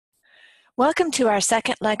Welcome to our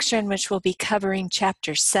second lecture in which we'll be covering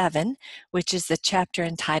Chapter 7, which is the chapter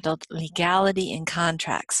entitled Legality in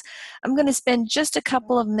Contracts. I'm going to spend just a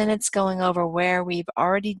couple of minutes going over where we've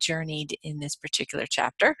already journeyed in this particular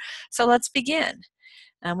chapter. So let's begin.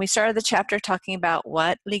 We started the chapter talking about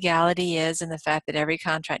what legality is and the fact that every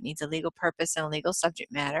contract needs a legal purpose and a legal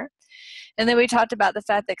subject matter. And then we talked about the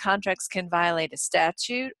fact that contracts can violate a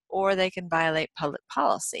statute or they can violate public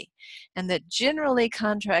policy, and that generally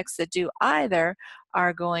contracts that do either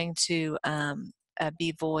are going to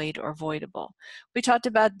be void or voidable. We talked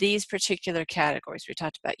about these particular categories. We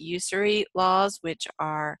talked about usury laws, which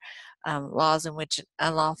are laws in which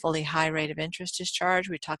unlawfully high rate of interest is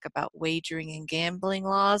charged. We talk about wagering and gambling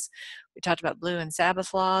laws. We talked about blue and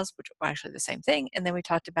Sabbath laws, which are actually the same thing. And then we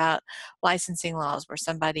talked about licensing laws, where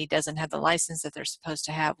somebody doesn't have the license that they're supposed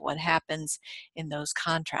to have, what happens in those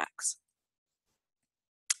contracts.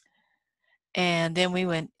 And then we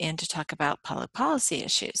went in to talk about public policy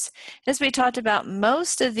issues. As we talked about,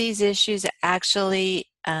 most of these issues actually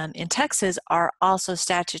in Texas are also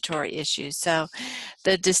statutory issues. So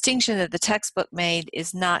the distinction that the textbook made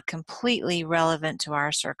is not completely relevant to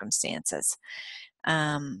our circumstances.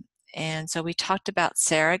 And so we talked about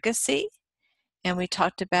surrogacy, and we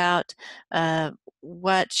talked about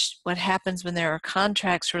what happens when there are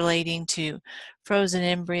contracts relating to frozen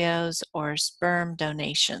embryos or sperm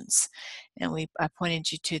donations. And I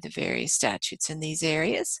pointed you to the various statutes in these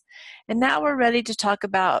areas. And now we're ready to talk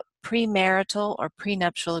about premarital or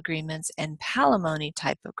prenuptial agreements and palimony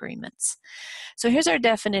type agreements. So here's our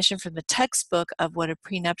definition from the textbook of what a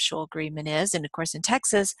prenuptial agreement is. And of course, in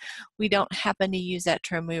Texas, we don't happen to use that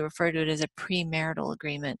term. We refer to it as a premarital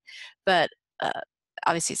agreement. But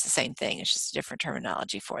obviously, it's the same thing. It's just a different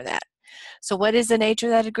terminology for that. So what is the nature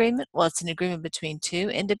of that agreement? Well, it's an agreement between two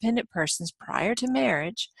independent persons prior to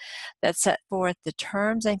marriage that set forth the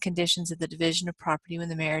terms and conditions of the division of property when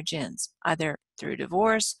the marriage ends, either through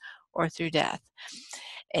divorce or through death.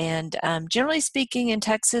 And generally speaking, in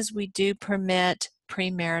Texas, we do permit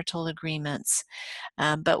premarital agreements,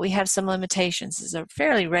 but we have some limitations. This is a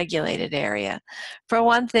fairly regulated area. For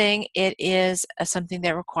one thing, it is something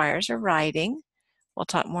that requires a writing. We'll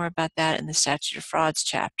talk more about that in the Statute of Frauds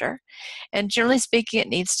chapter. And generally speaking, it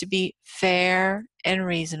needs to be fair and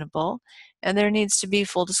reasonable, and there needs to be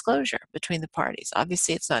full disclosure between the parties.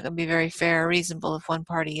 Obviously, it's not going to be very fair or reasonable if one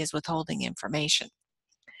party is withholding information.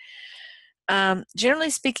 Generally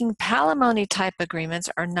speaking, palimony type agreements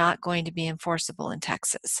are not going to be enforceable in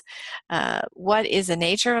Texas. What is the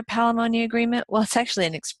nature of a palimony agreement? Well, it's actually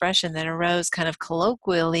an expression that arose kind of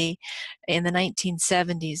colloquially in the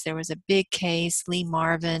 1970s. There was a big case, Lee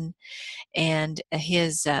Marvin and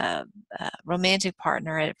his romantic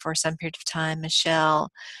partner for some period of time,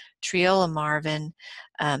 Michelle Triola Marvin,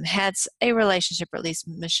 had a relationship, or at least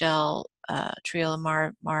Michelle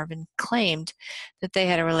Triola Marvin claimed that they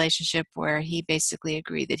had a relationship where he basically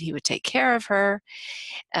agreed that he would take care of her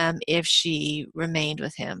if she remained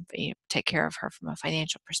with him, take care of her from a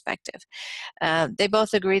financial perspective. They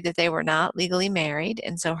both agreed that they were not legally married,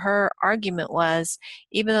 and so her argument was,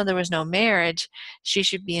 even though there was no marriage, she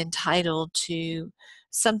should be entitled to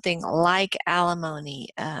something like alimony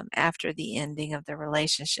after the ending of the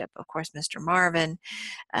relationship. Of course, Mr. Marvin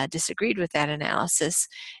disagreed with that analysis.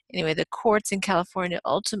 Anyway, the courts in California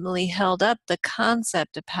ultimately held up the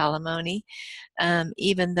concept of palimony,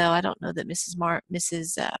 even though I don't know that Mrs.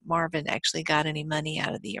 Marvin actually got any money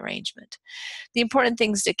out of the arrangement. The important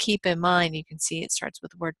things to keep in mind, you can see it starts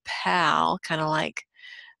with the word pal, kind of like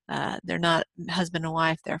they're not husband and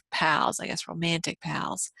wife, they're pals, I guess, romantic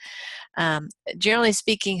pals. Generally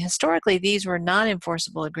speaking, historically, these were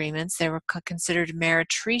non-enforceable agreements. They were considered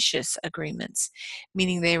meretricious agreements,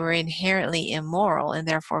 meaning they were inherently immoral and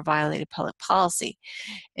therefore violated public policy.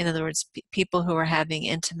 In other words, people who were having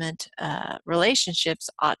intimate relationships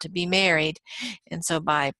ought to be married. And so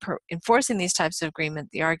by enforcing these types of agreements,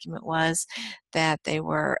 the argument was that they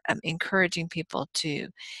were encouraging people to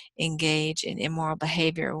engage in immoral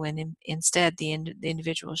behavior when instead the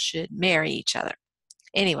individuals should marry each other.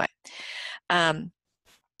 Anyway,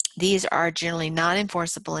 these are generally not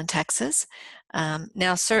enforceable in Texas.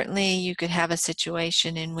 Now, certainly you could have a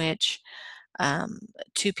situation in which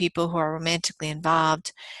two people who are romantically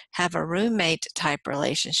involved have a roommate type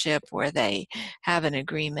relationship where they have an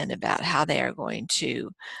agreement about how they are going to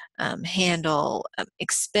handle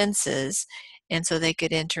expenses, and so they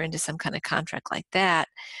could enter into some kind of contract like that,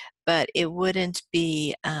 but it wouldn't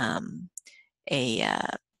be a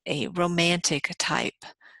romantic type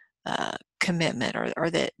commitment, or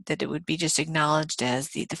that it would be just acknowledged as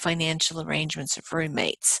the financial arrangements of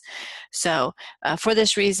roommates. So for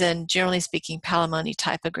this reason, generally speaking, palimony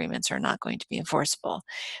type agreements are not going to be enforceable.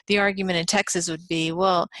 The argument in Texas would be,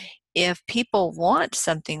 well, if people want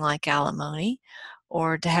something like alimony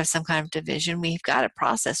or to have some kind of division, we've got a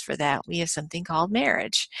process for that. We have something called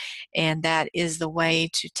marriage, and that is the way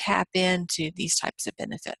to tap into these types of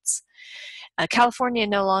benefits. California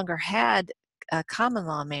no longer had common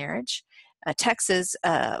law marriage. Texas,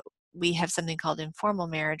 we have something called informal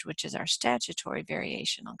marriage, which is our statutory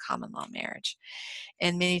variation on common law marriage.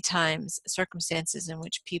 And many times, circumstances in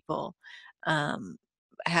which people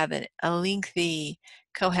have a lengthy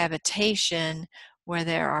cohabitation where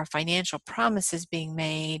there are financial promises being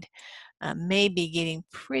made may be getting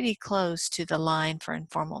pretty close to the line for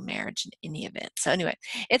informal marriage in any event. So anyway,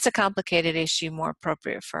 it's a complicated issue, more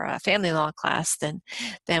appropriate for a family law class than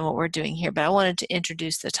what we're doing here. But I wanted to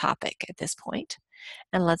introduce the topic at this point,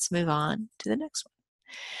 and let's move on to the next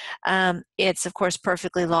one. It's, of course,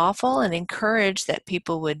 perfectly lawful and encouraged that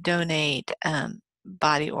people would donate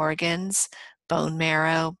body organs, bone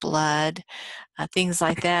marrow, blood, things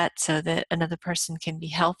like that, so that another person can be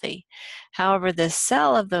healthy. However, the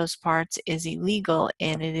sale of those parts is illegal,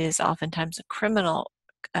 and it is oftentimes a criminal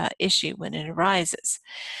issue when it arises.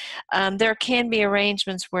 There can be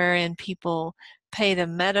arrangements wherein people pay the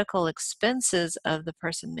medical expenses of the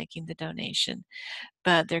person making the donation,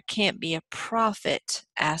 but there can't be a profit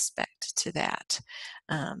aspect to that.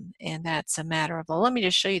 And that's a matter of, well, let me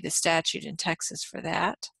just show you the statute in Texas for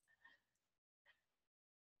that.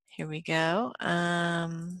 Here we go.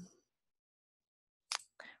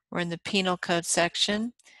 We're in the penal code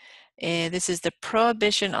section. This is the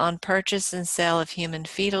prohibition on purchase and sale of human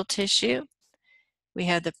fetal tissue. We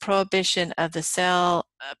have the prohibition of the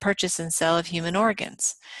purchase and sale of human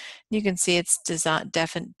organs. You can see it's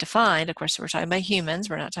defined. Of course, we're talking about humans.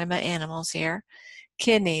 We're not talking about animals here.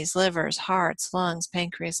 Kidneys, livers, hearts, lungs,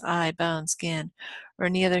 pancreas, eye, bone, skin, or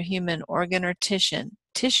any other human organ or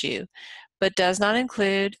tissue, but does not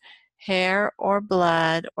include hair or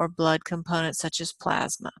blood components such as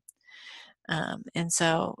plasma. And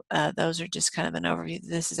so those are just kind of an overview.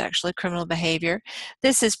 This is actually criminal behavior.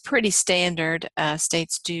 This is pretty standard.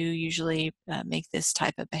 States do usually make this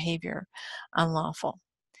type of behavior unlawful.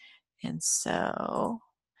 And so,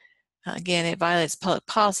 again, it violates public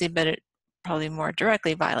policy, but it probably more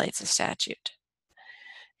directly violates a statute.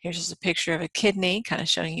 Here's just a picture of a kidney, kind of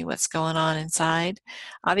showing you what's going on inside.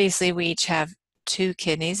 Obviously, we each have 2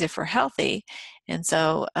 kidneys if we're healthy. And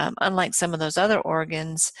so unlike some of those other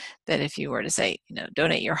organs that if you were to say,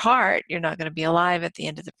 donate your heart, you're not going to be alive at the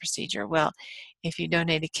end of the procedure. Well, if you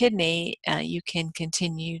donate a kidney, you can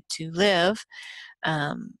continue to live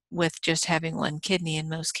with just having 1 kidney in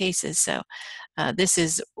most cases. So this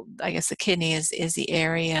is, I guess the kidney is the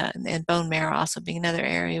area, and bone marrow also being another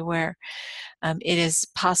area where it is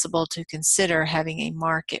possible to consider having a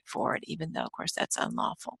market for it, even though, of course, that's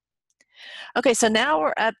unlawful. Okay, so now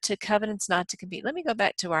we're up to covenants not to compete. Let me go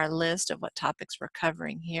back to our list of what topics we're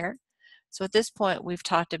covering here. So at this point, we've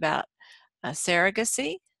talked about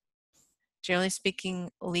surrogacy, generally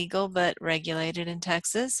speaking, legal but regulated in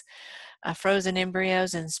Texas. Frozen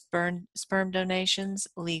embryos and sperm donations,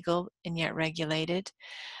 legal and yet regulated.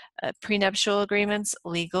 Prenuptial agreements,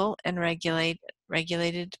 legal and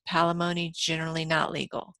regulated. Palimony, generally not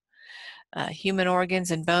legal. Human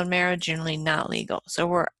organs and bone marrow, generally not legal. So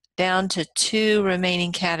we're down to 2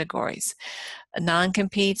 remaining categories: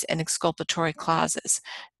 non-competes and exculpatory clauses.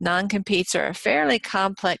 Non-competes are a fairly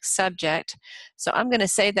complex subject, so I'm going to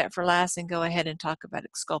save that for last and go ahead and talk about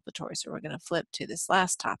exculpatory. So we're going to flip to this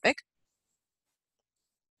last topic.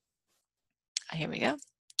 Here we go.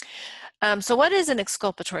 So what is an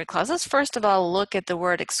exculpatory clause? Let's first of all look at the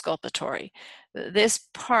word exculpatory. This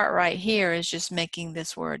part right here is just making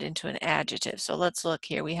this word into an adjective. So let's look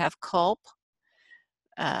here. We have culp.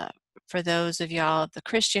 For those of y'all of the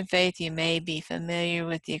Christian faith, you may be familiar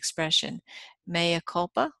with the expression mea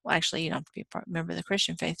culpa. Well, actually, you don't have to be a member of the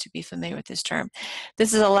Christian faith to be familiar with this term.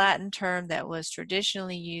 This is a Latin term that was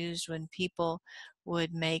traditionally used when people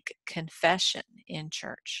would make confession in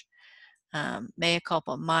church. Mea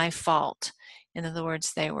culpa, my fault. In other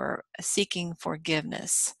words, they were seeking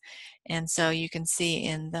forgiveness. And so you can see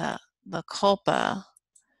in the culpa,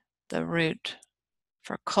 the root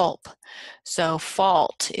for culp. So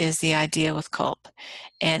fault is the idea with culp.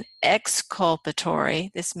 And exculpatory,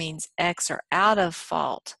 this means ex or out of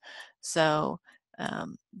fault. So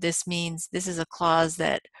this means this is a clause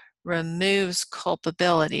that removes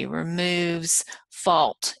culpability, removes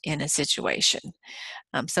fault in a situation.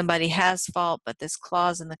 Somebody has fault, but this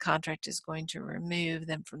clause in the contract is going to remove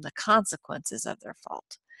them from the consequences of their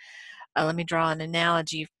fault. Let me draw an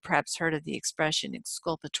analogy. You've perhaps heard of the expression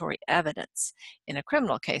exculpatory evidence in a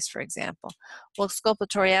criminal case, for example. Well,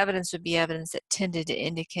 exculpatory evidence would be evidence that tended to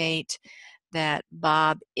indicate that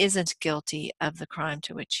Bob isn't guilty of the crime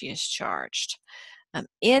to which he is charged.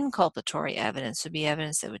 Inculpatory evidence would be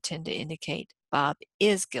evidence that would tend to indicate Bob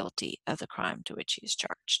is guilty of the crime to which he is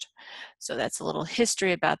charged. So that's a little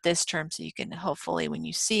history about this term, so you can hopefully, when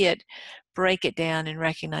you see it, break it down and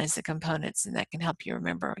recognize the components, and that can help you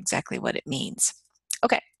remember exactly what it means.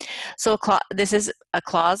 Okay, so this is a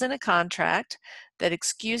clause in a contract that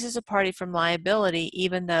excuses a party from liability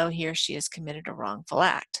even though he or she has committed a wrongful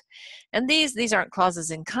act. And these aren't clauses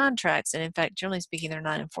in contracts, and in fact, generally speaking, they're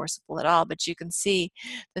not enforceable at all, but you can see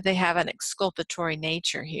that they have an exculpatory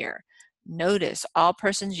nature here. Notice, all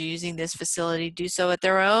persons using this facility do so at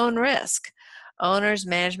their own risk. Owners,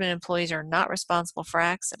 management, employees are not responsible for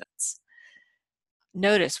accidents.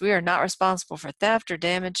 Notice, we are not responsible for theft or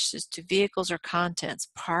damages to vehicles or contents.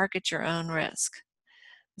 Park at your own risk.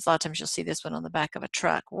 A lot of times you'll see this one on the back of a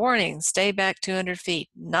truck. Warning, stay back 200 feet.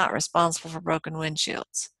 Not responsible for broken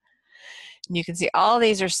windshields. And you can see all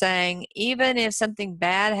these are saying, even if something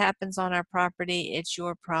bad happens on our property, it's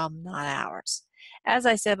your problem, not ours. As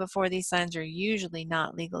I said before, these signs are usually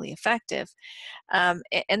not legally effective. And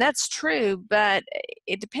that's true, but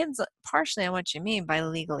it depends partially on what you mean by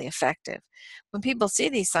legally effective. When people see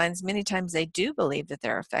these signs, many times they do believe that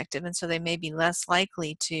they're effective, and so they may be less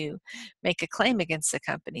likely to make a claim against the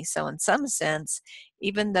company. So in some sense,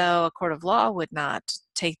 even though a court of law would not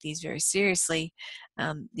take these very seriously,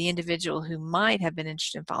 the individual who might have been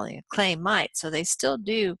interested in filing a claim might. So they still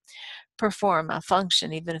do perform a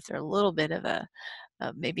function, even if they're a little bit of a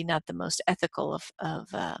maybe not the most ethical of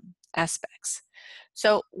aspects.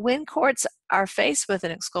 So when courts are faced with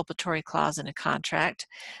an exculpatory clause in a contract,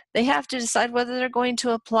 they have to decide whether they're going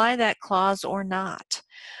to apply that clause or not.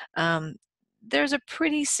 There's a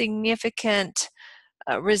pretty significant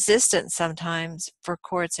resistance sometimes for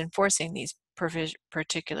courts enforcing these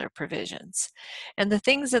particular provisions. And the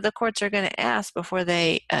things that the courts are going to ask before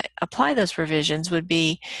they apply those provisions would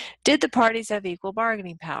be, did the parties have equal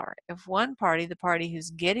bargaining power? If one party, the party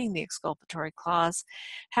who's getting the exculpatory clause,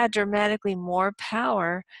 had dramatically more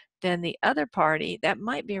power than the other party, that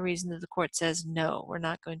might be a reason that the court says, no, we're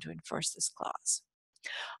not going to enforce this clause.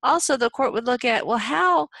 Also, the court would look at, well,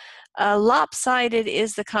 how lopsided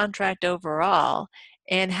is the contract overall,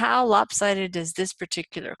 and how lopsided does this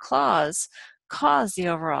particular clause cause the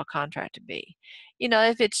overall contract to be? You know,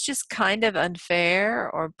 if it's just kind of unfair,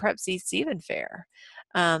 or perhaps it's even fair,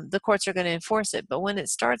 the courts are going to enforce it. But when it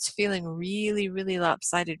starts feeling really, really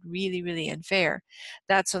lopsided, really, really unfair,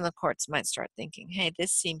 that's when the courts might start thinking, hey,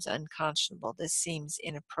 this seems unconscionable, this seems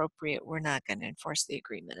inappropriate, we're not going to enforce the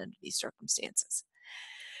agreement under these circumstances.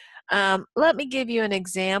 Let me give you an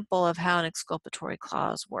example of how an exculpatory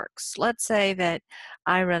clause works. Let's say that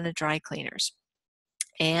I run a dry cleaners,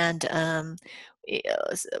 and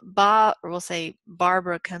we'll say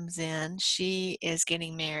Barbara comes in. She is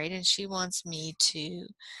getting married, and she wants me to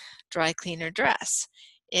dry clean her dress.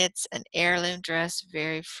 It's an heirloom dress,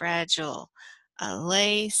 very fragile.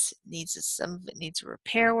 Lace some of it needs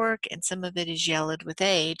repair work, and some of it is yellowed with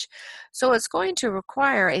age. So it's going to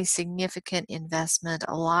require a significant investment,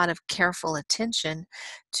 a lot of careful attention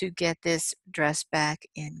to get this dress back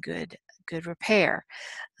in good repair.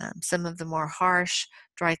 Some of the more harsh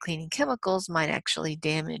dry cleaning chemicals might actually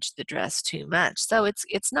damage the dress too much. So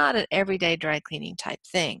it's not an everyday dry cleaning type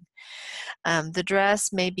thing. The dress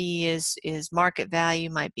maybe is market value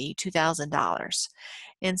might be $2,000.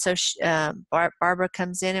 And so Barbara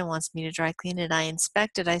comes in and wants me to dry clean it. I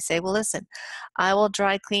inspect it. I say, well, listen, I will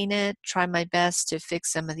dry clean it, try my best to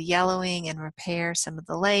fix some of the yellowing and repair some of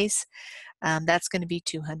the lace. That's going to be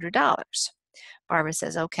 $200. Barbara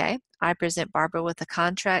says, okay. I present Barbara with a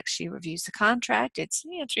contract. She reviews the contract. It's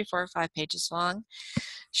 3, 4, or 5 pages long.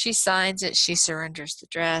 She signs it. She surrenders the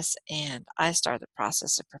dress, and I start the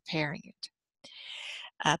process of preparing it.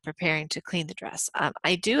 Preparing to clean the dress.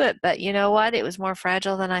 I do it, but you know what? It was more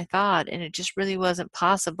fragile than I thought, and it just really wasn't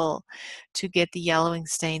possible to get the yellowing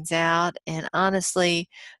stains out. And honestly,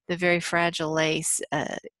 the very fragile lace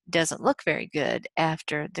doesn't look very good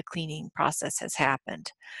after the cleaning process has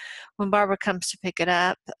happened. When Barbara comes to pick it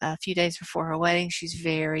up a few days before her wedding, she's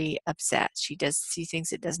very upset. She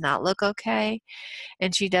thinks it does not look okay,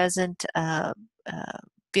 and she doesn't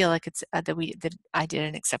feel like it's that I did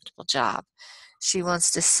an acceptable job. She wants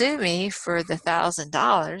to sue me for the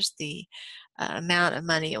 $1,000, the amount of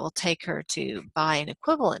money it will take her to buy an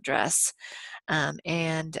equivalent dress. Then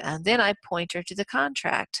I point her to the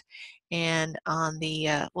contract. And on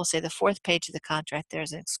the, we'll say the 4th page of the contract,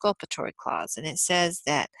 there's an exculpatory clause. And it says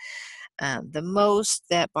that the most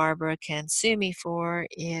that Barbara can sue me for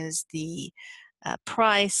is the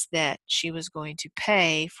price that she was going to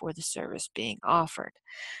pay for the service being offered.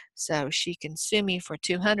 So she can sue me for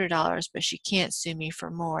 $200, but she can't sue me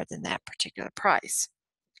for more than that particular price.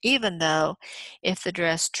 Even though if the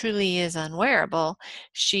dress truly is unwearable,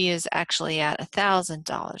 she is actually at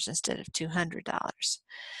 $1,000 instead of $200.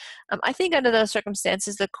 I think under those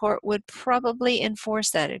circumstances, the court would probably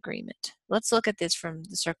enforce that agreement. Let's look at this from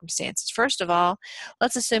the circumstances. First of all,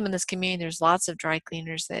 let's assume in this community there's lots of dry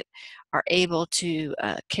cleaners that are able to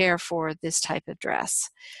care for this type of dress.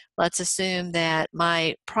 Let's assume that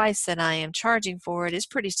my price that I am charging for it is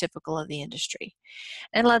pretty typical of the industry.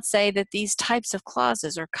 And let's say that these types of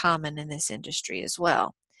clauses are common in this industry as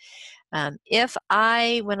well. If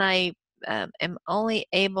when I am only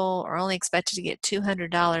able or only expected to get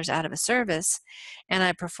 $200 out of a service, and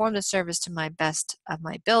I perform the service to my best of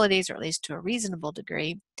my abilities, or at least to a reasonable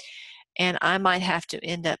degree, and I might have to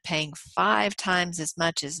end up paying 5 times as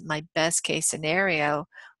much as my best case scenario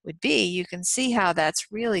would be, you can see how that's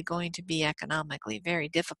really going to be economically very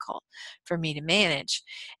difficult for me to manage.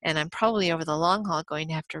 And I'm probably over the long haul going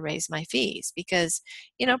to have to raise my fees because,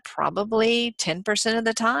 probably 10% of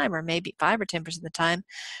the time, or maybe 5 or 10% of the time,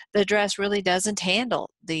 the dress really doesn't handle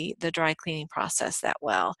the dry cleaning process that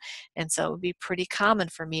well. And so it would be pretty common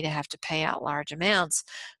for me to have to pay out large amounts.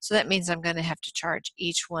 So that means I'm going to have to charge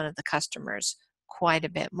each one of the customers quite a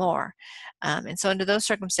bit more. And so under those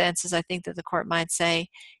circumstances, I think that the court might say,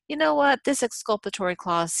 you know what, this exculpatory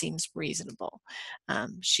clause seems reasonable.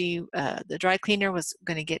 The dry cleaner was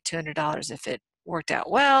going to get $200 if it worked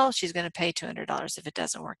out well. She's going to pay $200 if it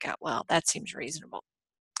doesn't work out well. That seems reasonable.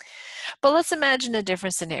 But let's imagine a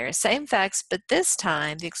different scenario. Same facts, but this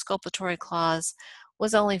time the exculpatory clause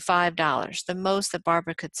was only $5. The most that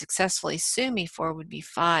Barbara could successfully sue me for would be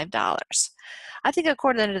 $5. I think a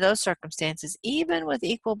court under those circumstances, even with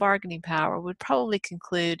equal bargaining power, would probably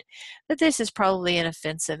conclude that this is probably an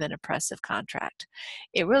offensive and oppressive contract.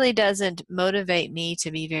 It really doesn't motivate me to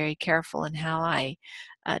be very careful in how I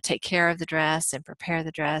take care of the dress and prepare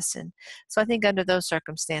the dress. And so I think under those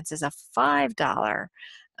circumstances, a $5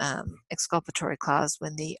 exculpatory clause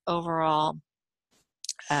when the overall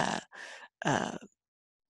uh, uh,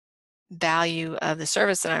 value of the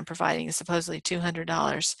service that I'm providing is supposedly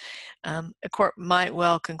 $200, a court might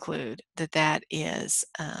well conclude that that is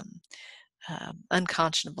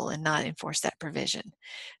unconscionable and not enforce that provision.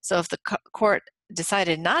 So if the court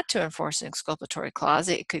decided not to enforce an exculpatory clause,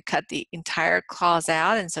 it could cut the entire clause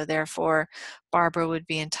out, and so therefore Barbara would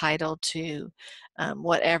be entitled to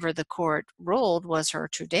whatever the court ruled was her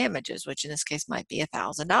true damages, which in this case might be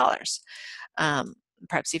 $1,000,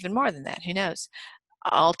 perhaps even more than that, who knows.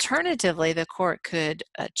 Alternatively, the court could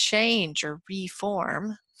change or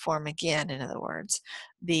form again, in other words,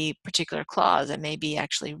 the particular clause and maybe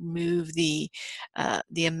actually move the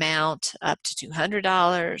amount up to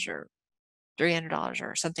 $200 or $300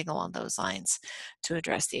 or something along those lines to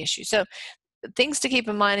address the issue. So things to keep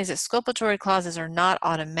in mind is that exculpatory clauses are not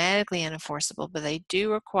automatically unenforceable, but they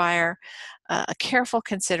do require a careful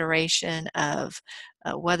consideration of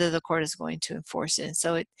whether the court is going to enforce it. And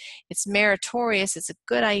so it's meritorious, it's a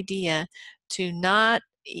good idea to not,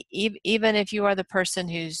 even if you are the person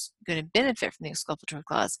who's going to benefit from the exculpatory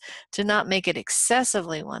clause, to not make it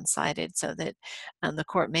excessively one-sided so that the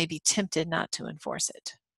court may be tempted not to enforce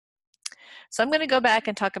it. So I'm going to go back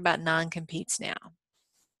and talk about non-competes now.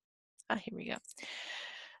 Here we go.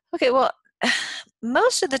 Okay, well,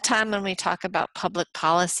 most of the time when we talk about public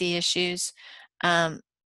policy issues,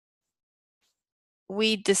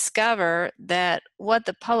 we discover that what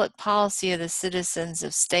the public policy of the citizens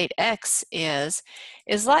of state X is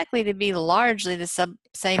likely to be largely the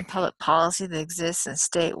same public policy that exists in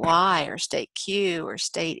state Y or state Q or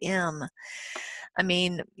state M. I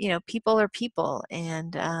mean, people are people,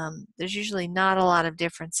 and there's usually not a lot of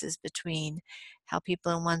differences between how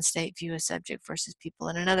people in one state view a subject versus people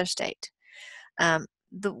in another state.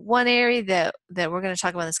 The one area that we're going to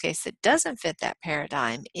talk about in this case that doesn't fit that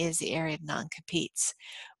paradigm is the area of non-competes.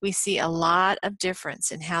 We see a lot of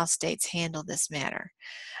difference in how states handle this matter.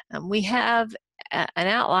 We have an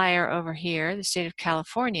outlier over here, the state of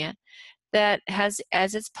California, that has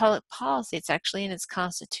as its public policy, it's actually in its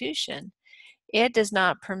constitution, it does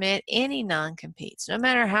not permit any non-competes, no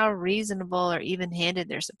matter how reasonable or even-handed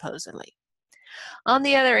they're supposedly. On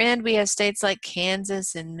the other end, we have states like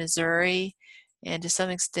Kansas and Missouri, and to some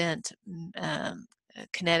extent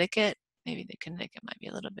Connecticut, maybe the Connecticut might be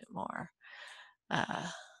a little bit more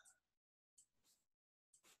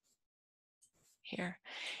here.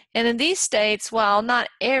 And in these states, while not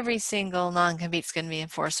every single non-compete is going to be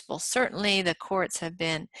enforceable, certainly the courts have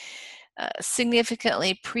been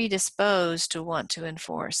significantly predisposed to want to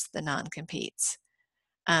enforce the non-competes.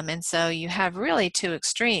 And so you have really two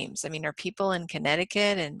extremes. I mean, are people in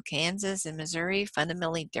Connecticut and Kansas and Missouri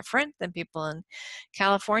fundamentally different than people in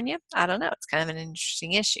California? I don't know. It's kind of an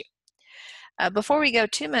interesting issue. Before we go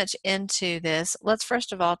too much into this, let's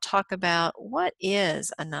first of all talk about what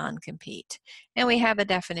is a non-compete. And we have a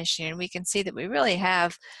definition, and we can see that we really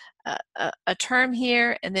have a term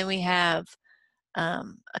here, and then we have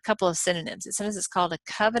a couple of synonyms. Sometimes it's called a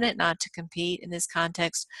covenant not to compete. In this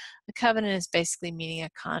context, a covenant is basically meaning a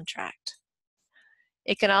contract.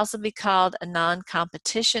 It can also be called a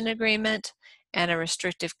non-competition agreement and a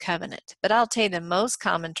restrictive covenant. But I'll tell you the most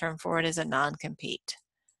common term for it is a non-compete.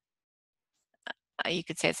 You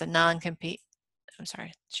could say it's a non-compete. I'm sorry,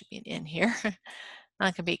 it should be an N here.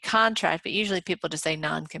 Non-compete contract, but usually people just say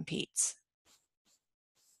non-competes.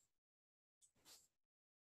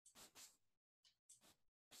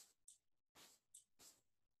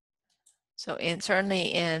 So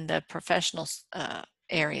certainly in the professional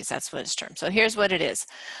areas, that's what it's termed. So here's what it is.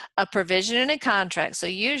 A provision in a contract. So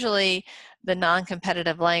usually the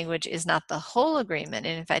non-competitive language is not the whole agreement,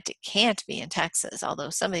 and in fact it can't be in Texas, although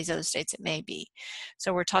some of these other states it may be.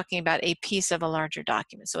 So we're talking about a piece of a larger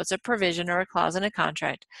document. So it's a provision or a clause in a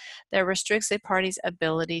contract that restricts a party's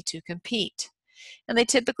ability to compete. And they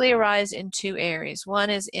typically arise in two areas. One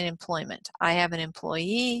is in employment. I have an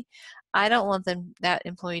employee. I don't want that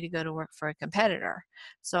employee to go to work for a competitor.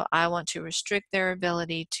 So I want to restrict their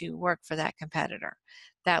ability to work for that competitor.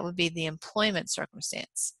 That would be the employment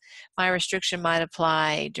circumstance. My restriction might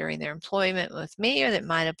apply during their employment with me, or that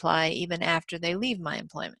might apply even after they leave my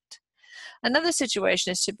employment. Another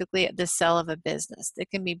situation is typically the sale of a business. It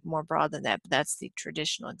can be more broad than that, but that's the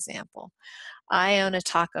traditional example. I own a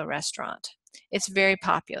taco restaurant. It's very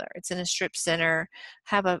popular. It's in a strip center,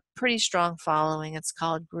 have a pretty strong following. It's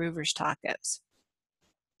called Groover's Tacos.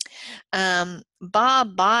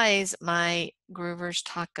 Bob buys my Groover's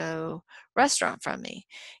Taco restaurant from me.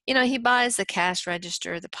 You know, he buys the cash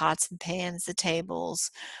register, the pots and pans, the tables,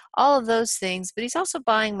 all of those things, but he's also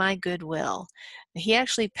buying my goodwill. He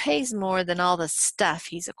actually pays more than all the stuff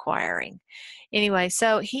he's acquiring. Anyway,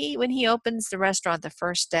 so when he opens the restaurant the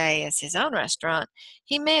first day as his own restaurant,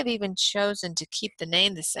 he may have even chosen to keep the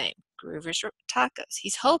name the same, Groover's Tacos.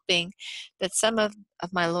 He's hoping that some of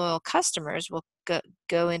my loyal customers will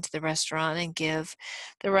go into the restaurant and give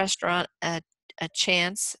the restaurant a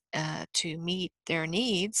chance to meet their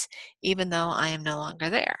needs, even though I am no longer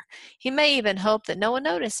there. He may even hope that no one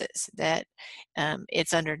notices that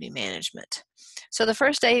it's under new management. So the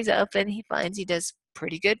first day he's open, he finds he does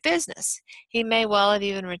pretty good business. He may well have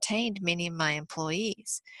even retained many of my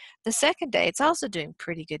employees. The second day, it's also doing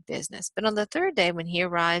pretty good business. But on the third day, when he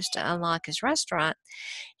arrives to unlock his restaurant,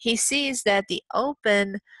 he sees that the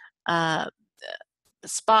open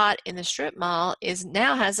spot in the strip mall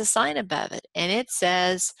now has a sign above it, and it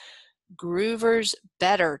says Groover's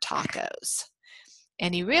Better Tacos.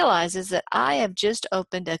 And he realizes that I have just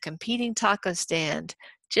opened a competing taco stand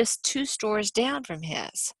just 2 stores down from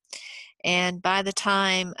his. And by the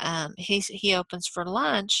time he opens for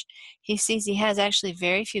lunch, he sees he has actually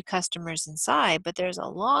very few customers inside, but there's a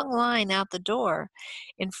long line out the door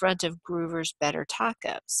in front of Groover's Better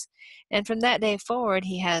Tacos. And from that day forward,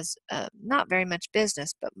 he has not very much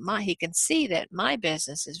business, but he can see that my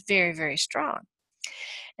business is very, very strong.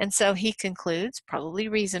 And so he concludes, probably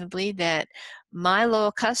reasonably, that my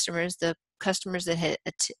loyal customers, the customers that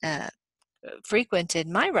had frequented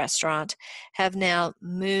my restaurant, have now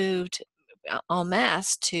moved en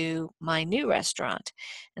masse to my new restaurant.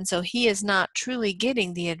 And so he is not truly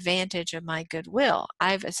getting the advantage of my goodwill.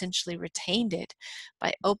 I've essentially retained it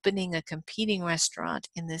by opening a competing restaurant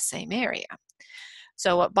in this same area.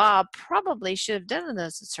 So what Bob probably should have done in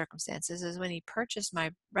those circumstances is when he purchased my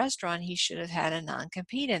restaurant, he should have had a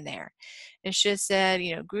non-compete in there. It should have said,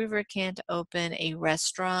 you know, Groover can't open a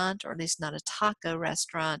restaurant, or at least not a taco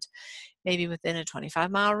restaurant, maybe within a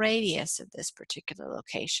 25-mile radius of this particular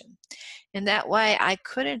location. In that way, I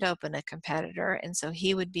couldn't open a competitor, and so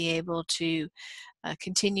he would be able to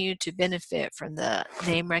continue to benefit from the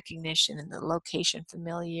name recognition and the location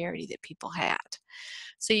familiarity that people had.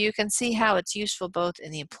 So you can see how it's useful both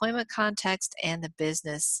in the employment context and the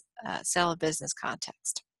business, sale of business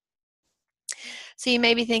context. So you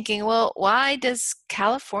may be thinking, well, why does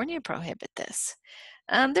California prohibit this?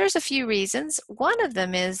 There's a few reasons. One of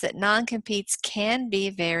them is that non-competes can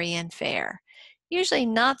be very unfair. Usually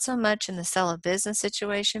not so much in the sell of business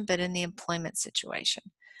situation, but in the employment situation.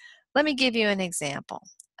 Let me give you an example.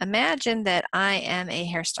 Imagine that I am a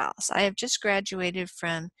hairstylist. I have just graduated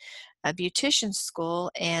from a beautician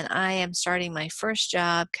school and I am starting my first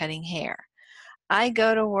job cutting hair. I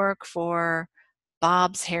go to work for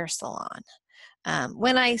Bob's Hair Salon.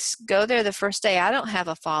 When I go there the first day, I don't have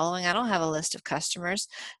a following. I don't have a list of customers.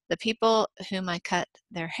 The people whom I cut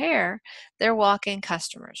their hair, they're walk-in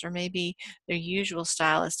customers, or maybe their usual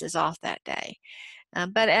stylist is off that day.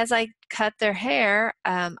 But as I cut their hair,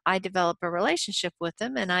 I develop a relationship with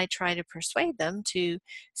them and I try to persuade them to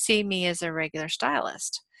see me as a regular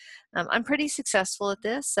stylist. I'm pretty successful at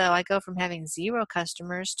this, so I go from having 0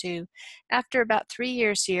 customers to, after about 3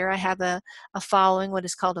 years here, I have a following, what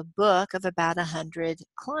is called a book, of about 100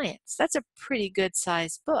 clients. That's a pretty good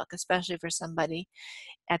sized book, especially for somebody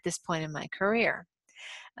at this point in my career.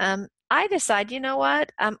 I decide, you know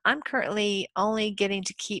what, I'm currently only getting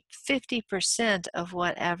to keep 50% of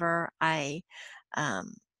whatever I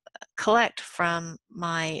um, collect from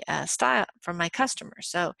my from my customers.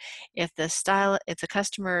 So if the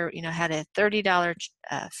customer, had a $30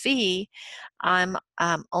 fee, I'm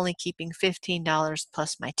only keeping $15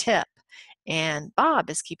 plus my tip, and Bob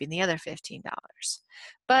is keeping the other $15.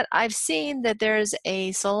 But I've seen that there's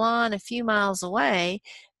a salon a few miles away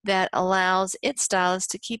that allows its stylist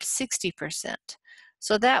to keep 60%.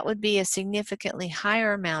 So that would be a significantly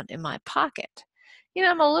higher amount in my pocket.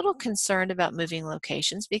 I'm a little concerned about moving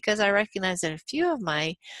locations because I recognize that a few of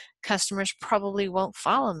my customers probably won't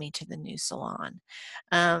follow me to the new salon.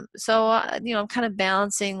 I'm kind of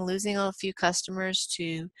balancing losing a few customers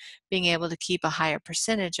to being able to keep a higher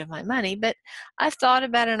percentage of my money. But I've thought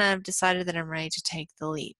about it and I've decided that I'm ready to take the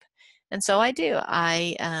leap. And so I do.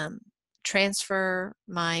 I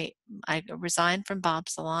resign from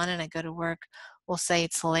Bob's salon and I go to work, we'll say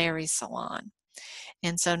it's Larry's salon.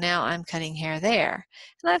 And so now I'm cutting hair there.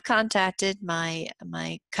 And I've contacted my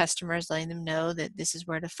customers, letting them know that this is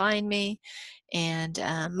where to find me. And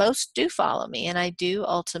most do follow me. And I do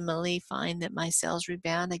ultimately find that my sales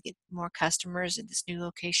rebound. I get more customers at this new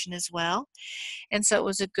location as well. And so it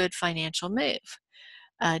was a good financial move.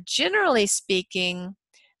 Generally speaking,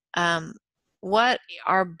 um, what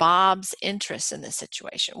are Bob's interests in this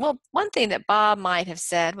situation? Well, one thing that Bob might have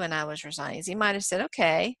said when I was resigning is he might have said,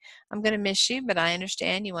 okay, I'm going to miss you, but I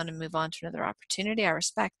understand you want to move on to another opportunity. I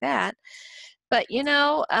respect that. But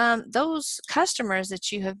those customers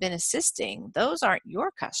that you have been assisting, those aren't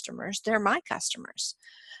your customers, they're my customers.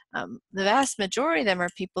 The vast majority of them are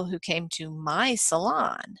people who came to my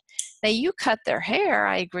salon. Now, you cut their hair,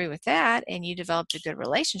 I agree with that, and you developed a good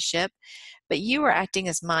relationship, but you were acting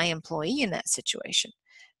as my employee in that situation.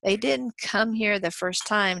 They didn't come here the first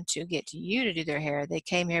time to get you to do their hair. They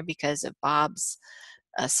came here because of Bob's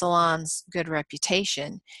salon's good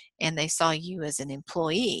reputation, and they saw you as an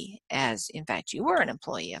employee, as in fact you were an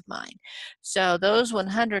employee of mine. So those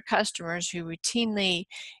 100 customers who routinely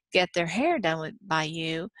get their hair done by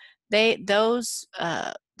you, those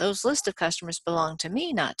list of customers belong to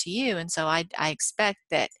me, not to you, and so I expect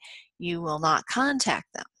that you will not contact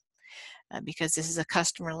them. Because this is a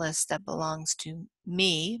customer list that belongs to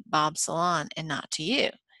me, Bob Salon, and not to you.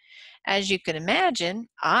 As you can imagine,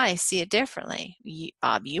 I see it differently.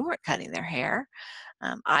 Bob, you weren't cutting their hair.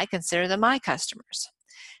 I consider them my customers.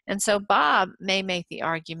 And so Bob may make the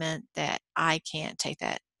argument that I can't take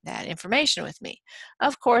that information with me.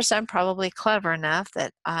 Of course, I'm probably clever enough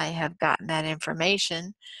that I have gotten that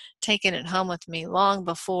information, taken it home with me long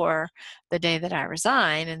before the day that I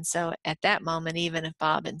resign. And so at that moment, even if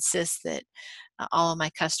Bob insists that all of my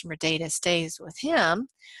customer data stays with him,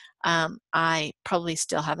 I probably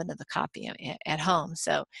still have another copy at home.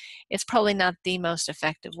 So it's probably not the most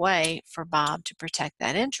effective way for Bob to protect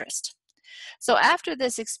that interest. So after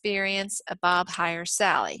this experience, Bob hires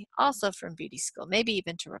Sally, also from beauty school, maybe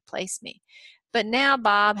even to replace me. But now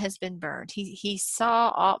Bob has been burned. He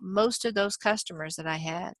saw most of those customers that I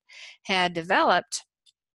had developed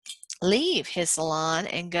leave his salon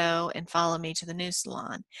and go and follow me to the new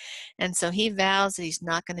salon. And so he vows that he's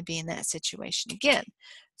not going to be in that situation again.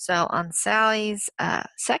 So on Sally's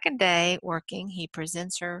second day working, he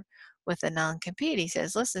presents her with a non-compete. He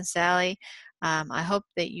says, listen, Sally, I hope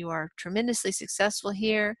that you are tremendously successful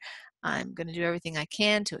here. I'm going to do everything I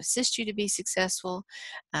can to assist you to be successful.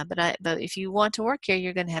 But if you want to work here,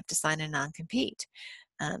 you're going to have to sign a non-compete.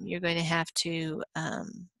 You're going to have to,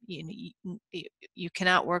 you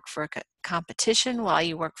cannot work for a competition while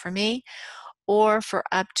you work for me, or for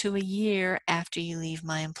up to a year after you leave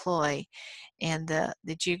my employ. And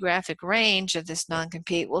the geographic range of this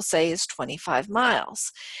non-compete, we'll say, is 25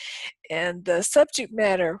 miles. And the subject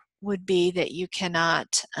matter would be that you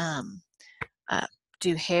cannot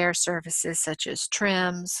do hair services such as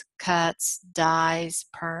trims, cuts, dyes,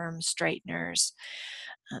 perms, straighteners,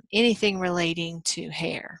 anything relating to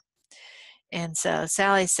hair. And so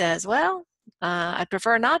Sally says, well, I'd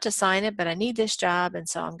prefer not to sign it, but I need this job, and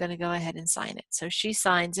so I'm going to go ahead and sign it. So she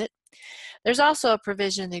signs it. There's also a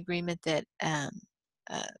provision in the agreement that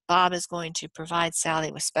Bob is going to provide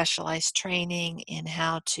Sally with specialized training in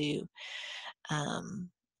how to uh,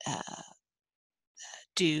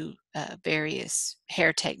 do various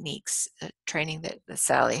hair techniques, training that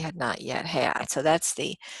Sally had not yet had. So that's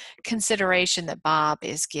the consideration that Bob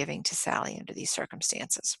is giving to Sally under these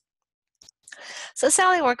circumstances. So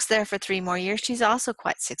Sally works there for 3 more years. She's also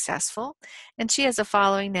quite successful, and she has a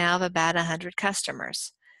following now of about 100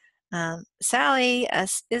 customers. Sally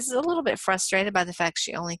is a little bit frustrated by the fact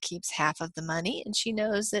she only keeps half of the money, and she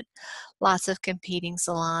knows that lots of competing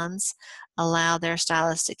salons allow their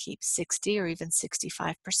stylists to keep 60 or even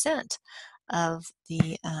 65% of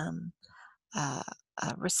the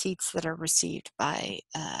receipts that are received by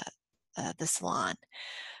the salon.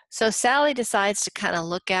 So Sally decides to kind of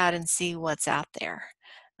look out and see what's out there.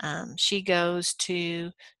 She goes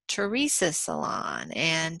to Teresa's salon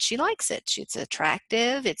and she likes it. It's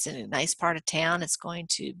attractive. It's in a nice part of town. It's going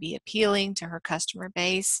to be appealing to her customer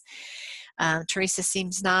base. Teresa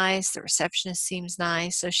seems nice. The receptionist seems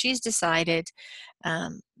nice. So she's decided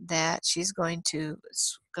that she's going to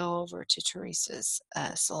go over to Teresa's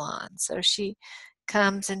salon. So she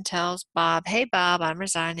comes and tells Bob, hey, Bob, I'm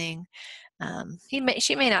resigning.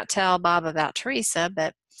 She may not tell Bob about Teresa,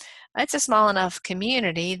 but it's a small enough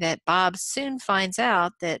community that Bob soon finds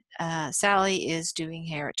out that Sally is doing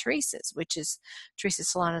hair at Teresa's, which is Teresa's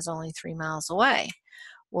salon is only 3 miles away.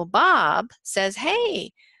 Well, Bob says,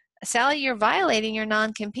 hey, Sally, you're violating your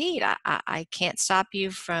non-compete. I can't stop you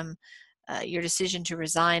from your decision to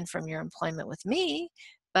resign from your employment with me,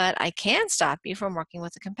 but I can stop you from working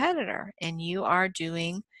with a competitor, and you are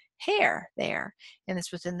doing hair there, and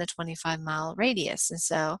it's within the 25-mile radius. And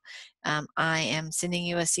so I am sending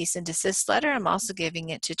you a cease and desist letter. I'm also giving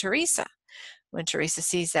it to Teresa. When Teresa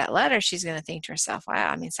sees that letter, she's going to think to herself,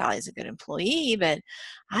 wow, I mean, Sally's a good employee, but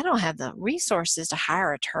I don't have the resources to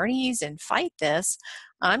hire attorneys and fight this.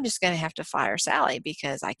 I'm just going to have to fire Sally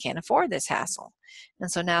because I can't afford this hassle.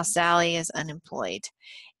 And so now Sally is unemployed.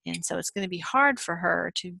 And so it's going to be hard for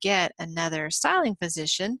her to get another styling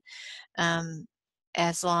position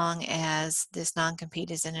as long as this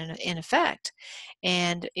non-compete is in effect.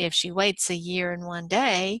 And if she waits a year and 1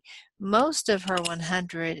 day, most of her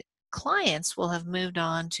 100 clients will have moved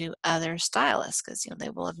on to other stylists because they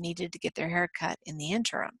will have needed to get their hair cut in the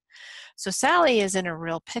interim. So Sally is in a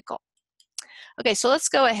real pickle. Okay, so let's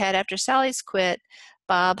go ahead. After Sally's quit,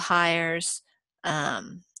 Bob hires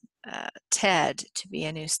Ted to be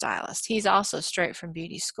a new stylist. He's also straight from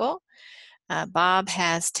beauty school. Bob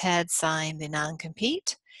has Ted sign the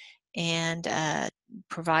non-compete and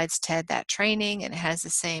provides Ted that training and has the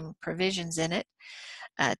same provisions in it.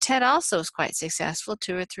 Ted also is quite successful.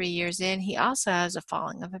 2 or 3 years in, he also has a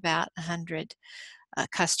following of about 100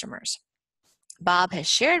 customers. Bob has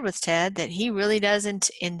shared with Ted that he really doesn't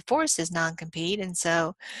enforce his non-compete, and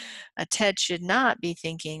so Ted should not be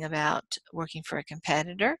thinking about working for a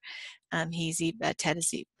competitor. Bob has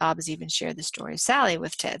even shared the story of Sally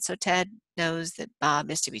with Ted, so Ted knows that Bob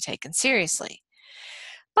is to be taken seriously.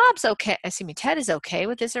 Ted is okay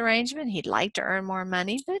with this arrangement. He'd like to earn more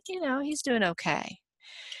money, but he's doing okay.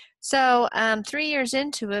 So 3 years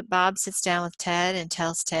into it, Bob sits down with Ted and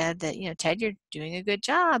tells Ted that, Ted, you're doing a good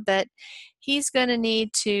job, but he's going to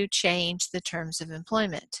need to change the terms of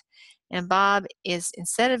employment. And Bob is,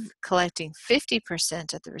 instead of collecting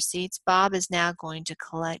 50% of the receipts, Bob is now going to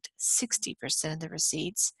collect 60% of the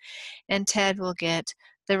receipts, and Ted will get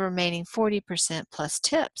the remaining 40% plus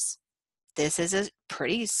tips. This is a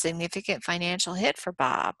pretty significant financial hit for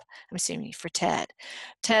Bob. I'm assuming for Ted.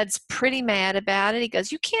 Ted's pretty mad about it. He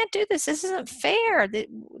goes, you can't do this. This isn't fair.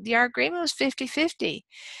 Our agreement was 50-50.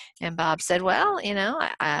 And Bob said, well,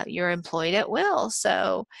 you're employed at will,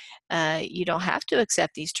 so you don't have to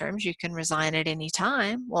accept these terms. You can resign at any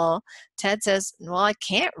time. Well, Ted says, well, I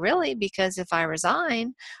can't really, because if I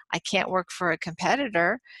resign, I can't work for a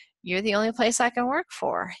competitor. You're the only place I can work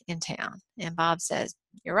for in town. And Bob says,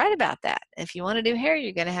 you're right about that. If you want to do hair,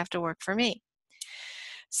 you're going to have to work for me.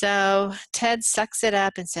 So Ted sucks it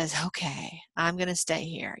up and says, okay, I'm going to stay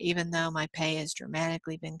here, even though my pay has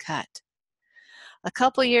dramatically been cut. A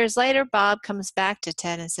couple years later, Bob comes back to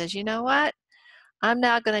Ted and says, you know what? I'm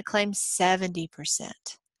now going to claim 70%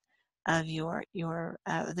 of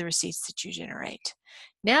the receipts that you generate.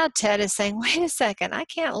 Now Ted is saying, wait a second, I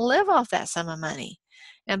can't live off that sum of money.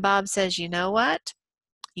 And Bob says, you know what?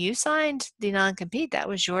 You signed the non-compete. That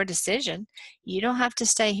was your decision. You don't have to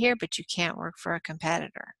stay here, but you can't work for a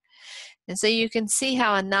competitor. And so you can see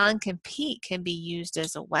how a non-compete can be used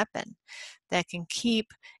as a weapon that can keep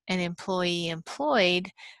an employee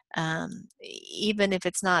employed, even if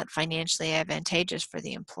it's not financially advantageous for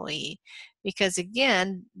the employee. Because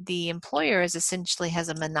again, the employer is essentially has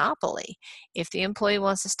a monopoly. If the employee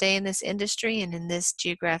wants to stay in this industry and in this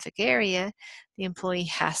geographic area, the employee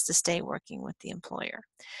has to stay working with the employer.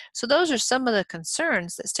 So those are some of the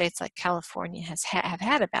concerns that states like California have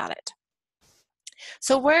had about it.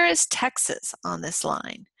 So where is Texas on this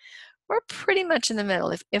line? We're pretty much in the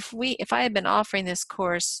middle. If I had been offering this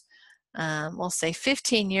course, we'll say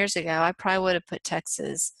 15 years ago, I probably would have put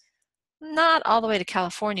Texas not all the way to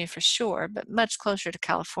California for sure, but much closer to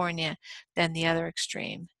California than the other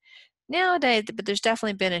extreme. Nowadays, but there's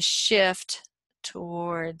definitely been a shift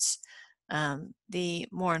towards the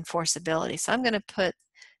more enforceability. So I'm going to put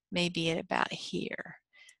maybe at about here.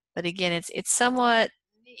 But again, it's somewhat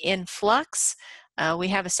in flux. We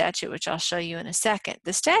have a statute which I'll show you in a second.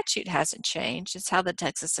 The statute hasn't changed. It's how the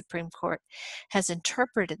Texas Supreme Court has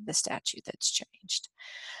interpreted the statute that's changed.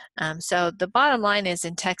 So the bottom line is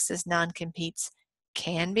in Texas, non-competes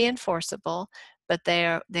can be enforceable, but they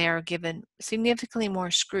are given significantly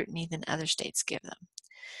more scrutiny than other states give them.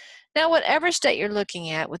 Now, whatever state you're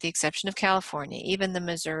looking at, with the exception of California, even the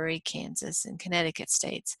Missouri, Kansas, and Connecticut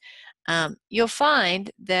states, you'll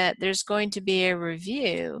find that there's going to be a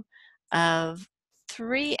review of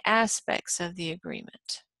 3 aspects of the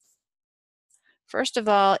agreement. First of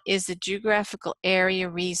all, is the geographical area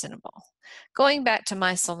reasonable? Going back to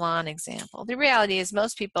my salon example, the reality is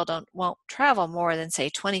most people won't travel more than, say,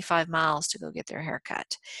 25 miles to go get their hair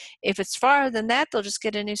cut. If it's farther than that, they'll just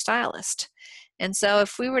get a new stylist. And so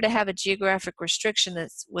if we were to have a geographic restriction that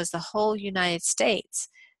was the whole United States,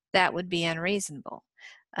 that would be unreasonable.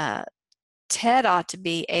 Ted ought to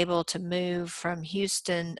be able to move from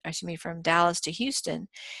from Dallas to Houston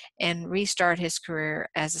and restart his career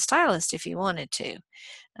as a stylist if he wanted to,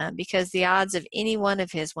 because the odds of any one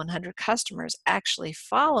of his 100 customers actually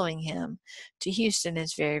following him to Houston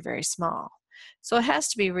is very, very small. So it has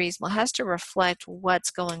to be reasonable. It has to reflect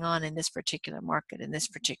what's going on in this particular market, in this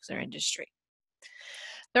particular industry.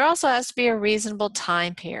 There also has to be a reasonable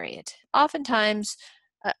time period. Oftentimes,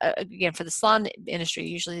 again, for the salon industry,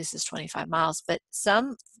 usually this is 25 miles, but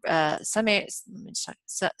some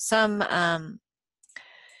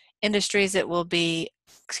industries it will be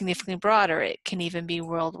significantly broader. It can even be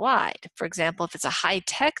worldwide. For example, if it's a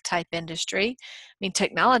high-tech type industry, I mean,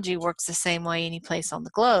 technology works the same way any place on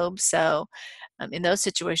the globe. So in those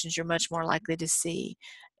situations, you're much more likely to see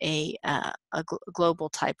a global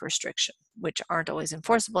type restriction, which aren't always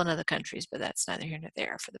enforceable in other countries, but that's neither here nor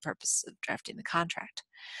there for the purpose of drafting the contract.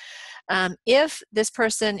 If this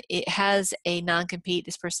person has a non-compete,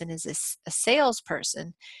 this person is a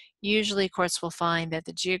salesperson, usually courts will find that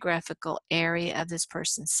the geographical area of this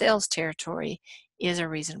person's sales territory is a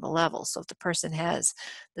reasonable level. So if the person has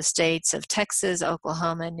the states of Texas,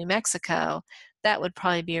 Oklahoma, and New Mexico, that would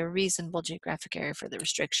probably be a reasonable geographic area for the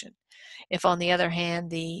restriction. If, on the other hand,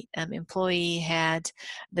 the employee had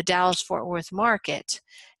the Dallas-Fort Worth market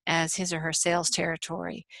as his or her sales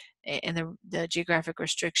territory, and the geographic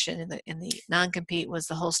restriction in the non-compete was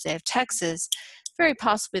the whole state of Texas, very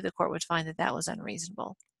possibly the court would find that that was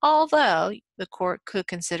unreasonable. Although the court could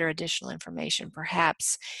consider additional information,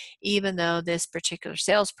 perhaps even though this particular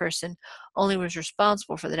salesperson only was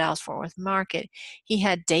responsible for the Dallas-Fort Worth market, he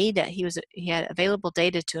had data, he had available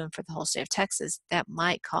data to him for the whole state of Texas that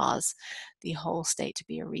might cause the whole state to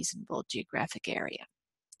be a reasonable geographic area.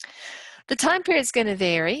 The time period is going to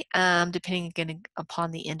vary depending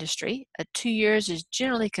upon the industry. 2 years is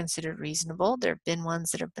generally considered reasonable. There have been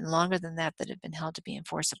ones that have been longer than that that have been held to be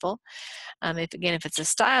enforceable. If it's a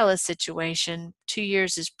stylist situation, 2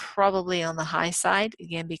 years is probably on the high side,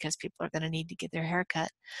 again, because people are going to need to get their hair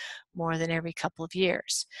cut more than every couple of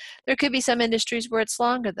years. There could be some industries where it's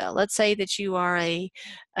longer, though. Let's say that you are a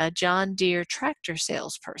John Deere tractor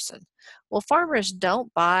salesperson. Well, farmers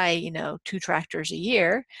don't buy, 2 tractors a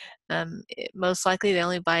year. Most likely they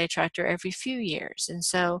only buy a tractor every few years. And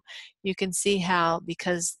so you can see how,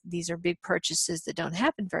 because these are big purchases that don't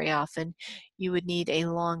happen very often, you would need a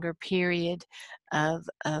longer period of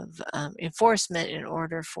enforcement in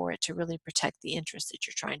order for it to really protect the interest that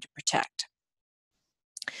you're trying to protect.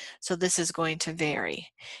 So this is going to vary.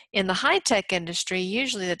 In the high-tech industry,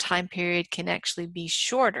 usually the time period can actually be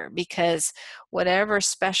shorter, because whatever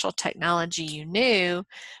special technology you knew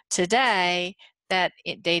today, that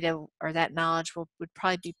data or that knowledge would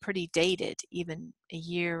probably be pretty dated, even a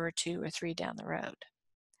year or 2 or 3 down the road.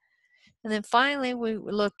 And then finally, we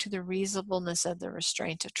look to the reasonableness of the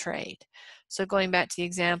restraint of trade. So going back to the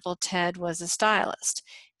example, Ted was a stylist.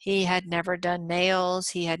 He had never done nails.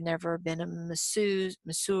 He had never been a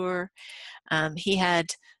masseur. He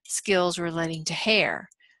had skills relating to hair.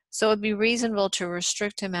 So it would be reasonable to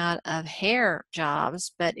restrict him out of hair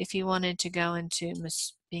jobs, but if he wanted to go into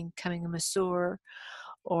becoming a masseur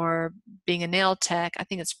or being a nail tech, I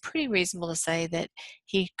think it's pretty reasonable to say that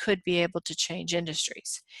he could be able to change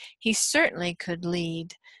industries. He certainly could leave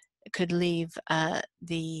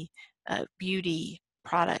the beauty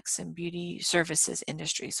products and beauty services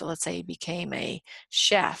industry. So let's say he became a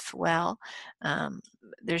chef. Well,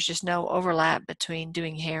 there's just no overlap between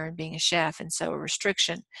doing hair and being a chef, and so a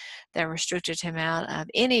restriction that restricted him out of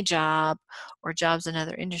any job or jobs in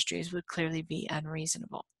other industries would clearly be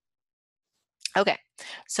unreasonable. Okay,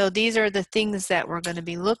 so these are the things that we're going to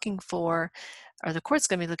be looking for, or the court's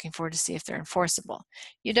going to be looking for, to see if they're enforceable.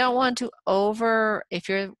 You don't want to if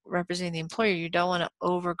you're representing the employer, you don't want to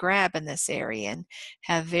over grab in this area and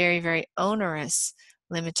have very, very onerous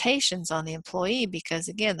limitations on the employee, because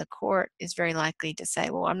again, the court is very likely to say,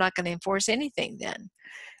 well, I'm not going to enforce anything then.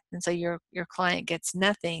 And so your client gets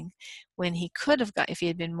nothing when he could have got, if he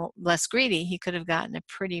had been less greedy, he could have gotten a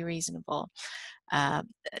pretty reasonable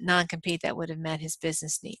non-compete that would have met his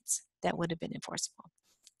business needs, that would have been enforceable.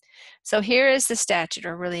 So here is the statute,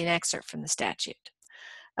 or really an excerpt from the statute.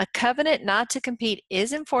 A covenant not to compete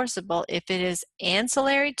is enforceable if it is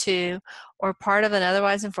ancillary to or part of an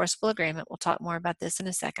otherwise enforceable agreement. We'll talk more about this in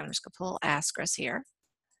a second. I'm just going to put a little asterisk here.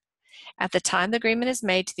 At the time the agreement is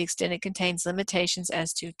made, to the extent it contains limitations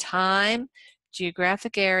as to time,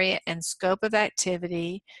 geographic area, and scope of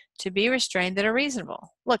activity to be restrained that are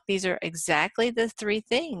reasonable. Look, these are exactly the three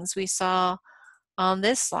things we saw on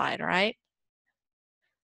this slide, right?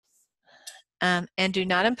 And do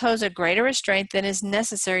not impose a greater restraint than is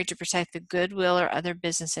necessary to protect the goodwill or other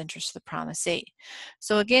business interests of the promisee.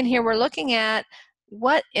 So again, here we're looking at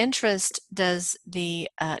what interest does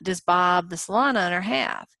Bob, the salon owner,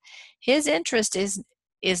 have? His interest is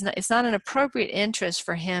not, it's not an appropriate interest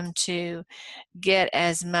for him to get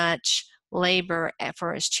as much labor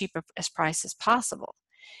for as cheap a price as possible.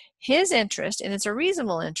 His interest, and it's a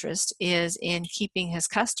reasonable interest, is in keeping his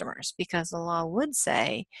customers, because the law would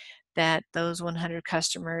say that those 100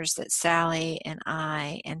 customers that Sally and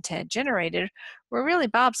I and Ted generated were really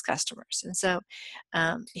Bob's customers. And so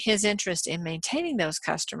his interest in maintaining those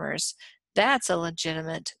customers, that's a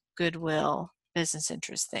legitimate goodwill business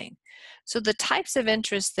interest thing. So the types of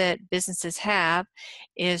interests that businesses have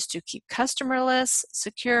is to keep customer lists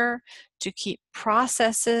secure, to keep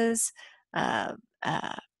processes,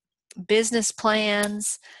 business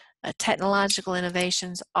plans, technological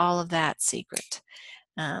innovations, all of that secret.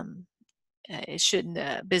 It shouldn't,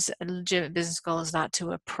 a legitimate business goal is not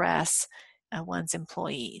to oppress one's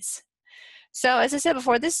employees. So as I said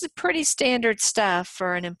before, this is pretty standard stuff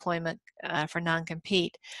for an employment, for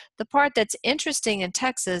non-compete. The part that's interesting in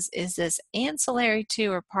Texas is this ancillary to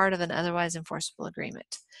or part of an otherwise enforceable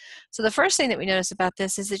agreement. So the first thing that we notice about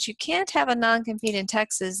this is that you can't have a non-compete in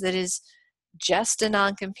Texas that is just a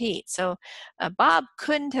non-compete. So Bob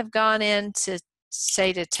couldn't have gone in to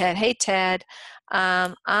say to Ted, hey Ted,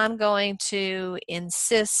 I'm going to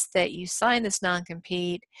insist that you sign this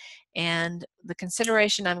non-compete, and the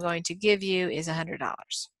consideration I'm going to give you is $100.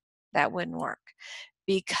 That wouldn't work,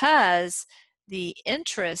 because the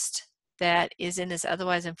interest that is in this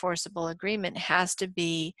otherwise enforceable agreement has to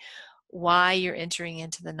be why you're entering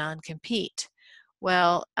into the non-compete.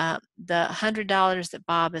 Well, the $100 that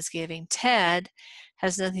Bob is giving Ted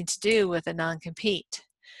has nothing to do with a non-compete.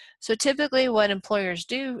 So typically what employers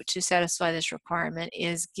do to satisfy this requirement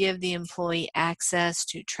is give the employee access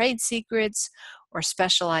to trade secrets or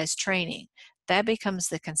specialized training. That becomes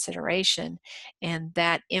the consideration, and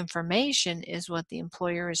that information is what the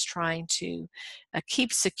employer is trying to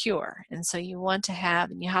keep secure. And so you want to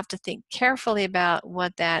have, and you have to think carefully about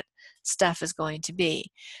what that stuff is going to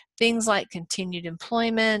be. Things like continued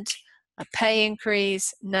employment, a pay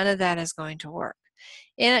increase, none of that is going to work.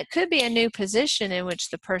 And it could be a new position in which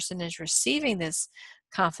the person is receiving this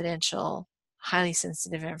confidential, highly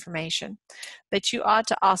sensitive information, but you ought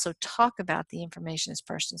to also talk about the information this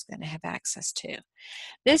person is going to have access to.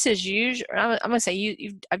 This is usually, I'm going to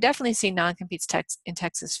say, I've definitely seen non-competes in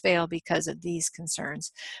Texas fail because of these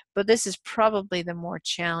concerns, but this is probably the more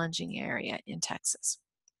challenging area in Texas.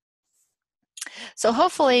 So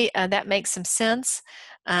hopefully that makes some sense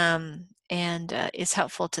and is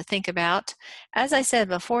helpful to think about. As I said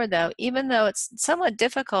before, though, even though it's somewhat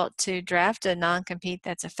difficult to draft a non-compete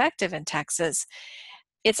that's effective in Texas,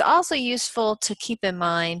 it's also useful to keep in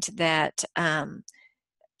mind that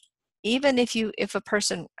even if a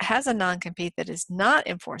person has a non-compete that is not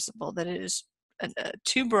enforceable, that it is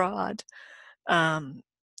too broad,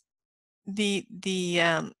 the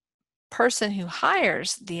person who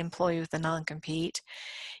hires the employee with a non-compete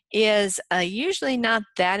is usually not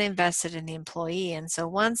that invested in the employee. And so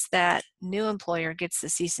once that new employer gets the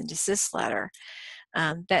cease and desist letter,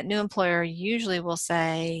 that new employer usually will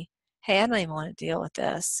say, hey, I don't even want to deal with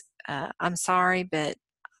this. I'm sorry, but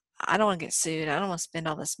I don't want to get sued. I don't want to spend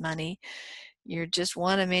all this money. You're just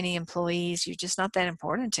one of many employees. You're just not that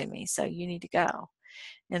important to me, so you need to go.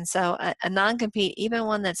 And so a non-compete, even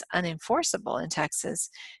one that's unenforceable in Texas,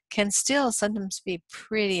 can still sometimes be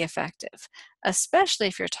pretty effective, especially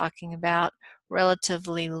if you're talking about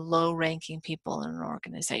relatively low-ranking people in an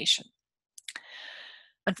organization.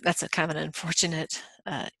 That's a kind of an unfortunate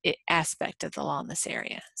aspect of the law in this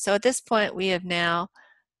area. So at this point, we have now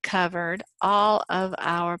covered all of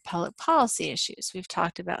our public policy issues. We've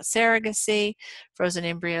talked about surrogacy, frozen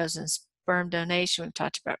embryos, and sperm donation. We've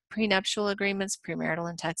talked about prenuptial agreements, premarital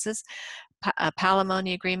in Texas,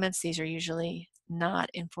 palimony agreements. These are usually not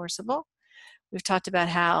enforceable. We've talked about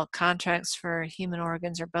how contracts for human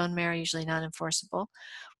organs or bone marrow are usually not enforceable.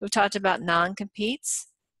 We've talked about non-competes,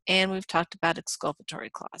 and we've talked about exculpatory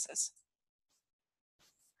clauses.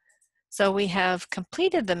 So we have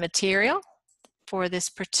completed the material for this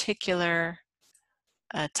particular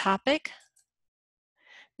topic.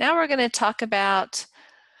 Now we're going to talk about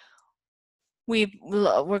we're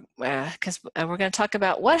going to talk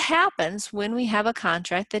about what happens when we have a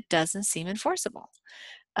contract that doesn't seem enforceable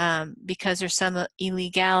because there's some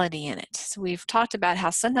illegality in it. So we've talked about how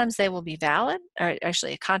sometimes they will be valid, or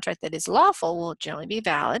actually a contract that is lawful will generally be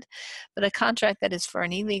valid, but a contract that is for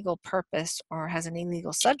an illegal purpose or has an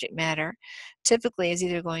illegal subject matter typically is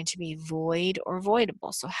either going to be void or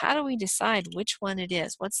voidable. So how do we decide which one it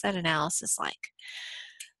is? What's that analysis like?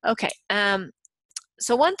 Okay.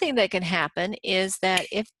 So one thing that can happen is that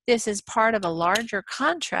if this is part of a larger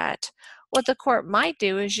contract, what the court might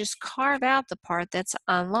do is just carve out the part that's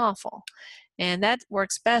unlawful. And that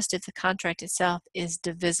works best if the contract itself is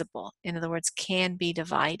divisible. In other words, can be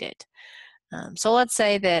divided. So let's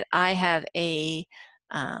say that I have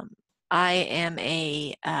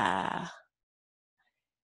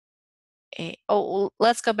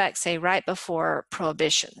let's go back, say, right before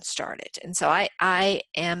Prohibition started. And so I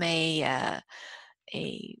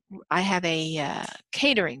have a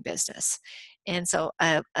catering business, and so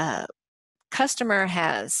a customer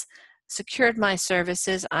has secured my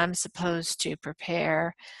services. I'm supposed to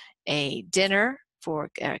prepare a dinner for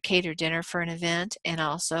a catered dinner for an event, and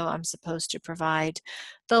also I'm supposed to provide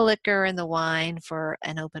the liquor and the wine for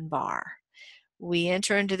an open bar. We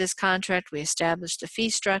enter into this contract, we establish the fee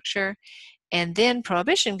structure, and then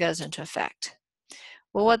Prohibition goes into effect.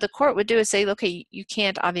 Well, what the court would do is say, okay, you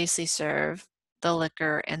can't obviously serve the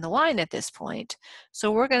liquor and the wine at this point,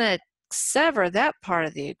 so we're going to sever that part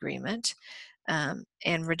of the agreement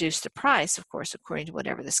and reduce the price, of course, according to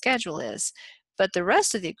whatever the schedule is. But the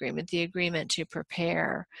rest of the agreement to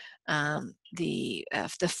prepare the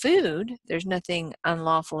food, there's nothing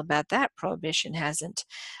unlawful about that. Prohibition hasn't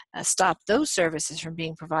stopped those services from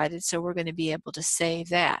being provided, so we're going to be able to save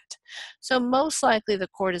that. So most likely the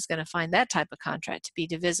court is going to find that type of contract to be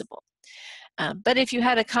divisible. But if you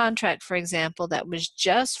had a contract, for example, that was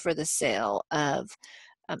just for the sale of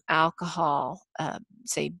alcohol,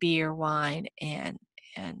 say beer, wine, and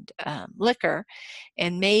liquor,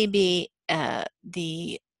 and maybe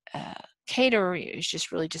the caterer is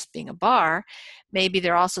just being a bar, maybe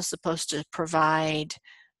they're also supposed to provide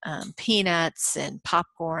peanuts and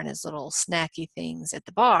popcorn as little snacky things at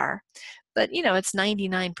the bar, but it's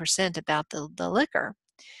 99% about the liquor.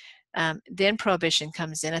 Then Prohibition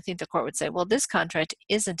comes in. I think the court would say, well, this contract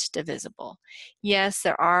isn't divisible. Yes,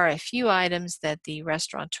 there are a few items that the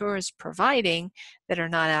restaurateur is providing that are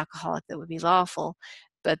not alcoholic that would be lawful,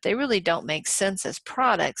 but they really don't make sense as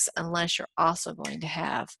products unless you're also going to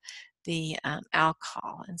have the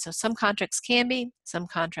alcohol. And so some contracts can be, some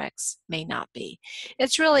contracts may not be.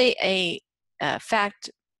 It's really a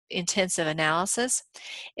fact-intensive analysis.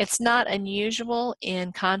 It's not unusual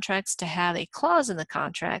in contracts to have a clause in the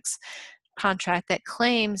contract that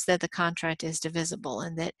claims that the contract is divisible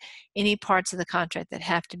and that any parts of the contract that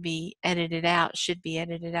have to be edited out should be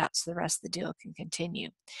edited out so the rest of the deal can continue.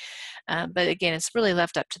 But again, it's really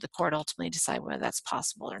left up to the court ultimately to decide whether that's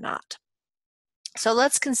possible or not. So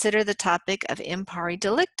let's consider the topic of pari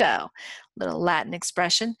delicto, little Latin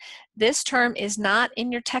expression. This term is not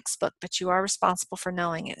in your textbook, but you are responsible for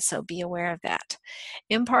knowing it, so be aware of that.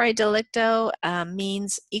 Pari delicto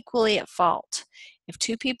means equally at fault. If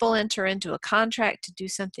two people enter into a contract to do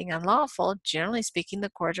something unlawful, generally speaking, the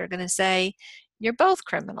courts are going to say, you're both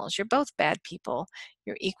criminals, you're both bad people,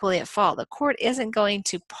 you're equally at fault. The court isn't going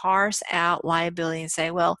to parse out liability and say,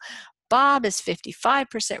 well, Bob is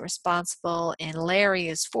 55% responsible and Larry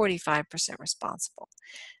is 45% responsible.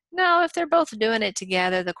 No, if they're both doing it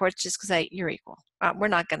together, the court's just going to say, you're equal. We're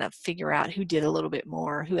not going to figure out who did a little bit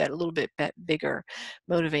more, who had a little bit bigger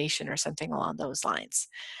motivation or something along those lines.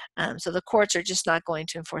 So the courts are just not going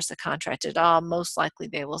to enforce the contract at all. Most likely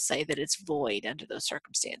they will say that it's void under those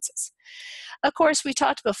circumstances. Of course, we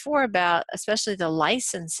talked before about especially the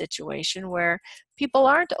license situation where people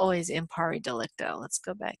aren't always in pari delicto. Let's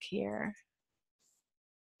go back here.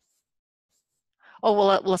 Oh,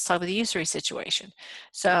 well, let's talk about the usury situation.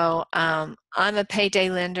 So I'm a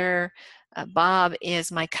payday lender. Bob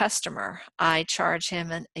is my customer. I charge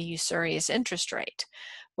him a usurious interest rate.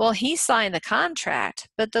 Well, he signed the contract,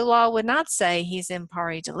 but the law would not say he's in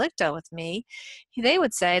pari delicto with me.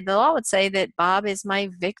 The law would say that Bob is my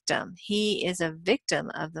victim. He is a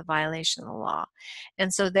victim of the violation of the law.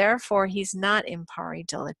 And so therefore, he's not in pari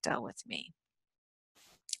delicto with me.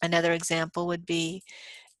 Another example would be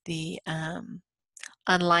the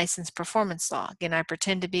unlicensed performance law. Again, I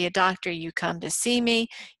pretend to be a doctor. You come to see me.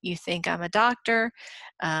 You think I'm a doctor.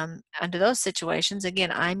 Under those situations,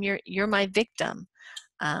 again, you're my victim,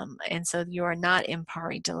 and so you are not in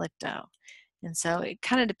pari delicto. And so it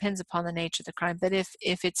kind of depends upon the nature of the crime. But if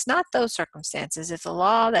it's not those circumstances, if the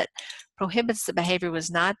law that prohibits the behavior was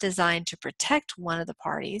not designed to protect one of the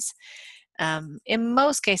parties, in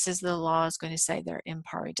most cases the law is going to say they're in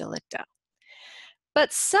pari delicto.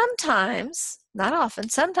 But sometimes, not often,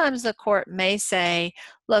 sometimes the court may say,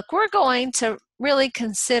 look, we're going to really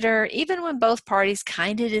consider, even when both parties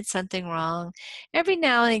kind of did something wrong, every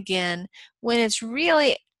now and again, when it's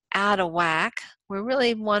really out of whack, where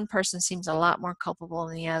really one person seems a lot more culpable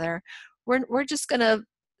than the other, we're just going to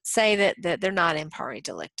say that they're not in pari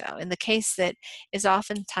delicto. And the case that is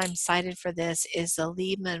oftentimes cited for this is the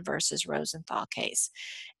Liebman versus Rosenthal case.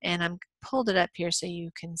 And I'm pulled it up here so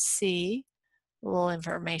you can see a little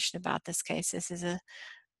information about this case. This is a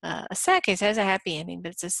sad case. It has a happy ending,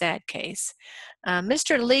 but it's a sad case.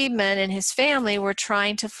 Mr. Liebman and his family were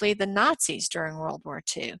trying to flee the Nazis during World War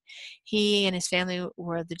II. He and his family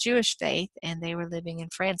were the Jewish faith, and they were living in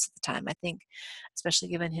France at the time. I think, especially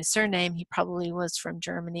given his surname, he probably was from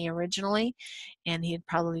Germany originally, and he had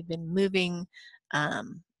probably been moving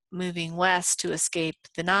west to escape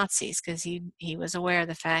the Nazis because he was aware of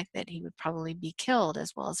the fact that he would probably be killed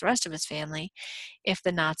as well as the rest of his family if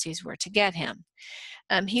the Nazis were to get him.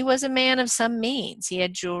 He was a man of some means. He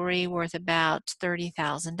had jewelry worth about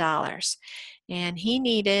 $30,000, and he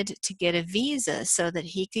needed to get a visa so that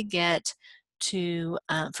he could get to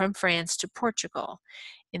from France to Portugal.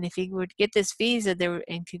 And if he would get this visa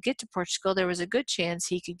and could get to Portugal, there was a good chance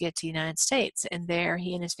he could get to the United States, and there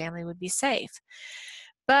he and his family would be safe.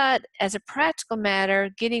 But as a practical matter,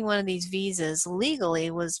 getting one of these visas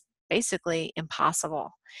legally was basically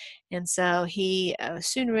impossible. And so he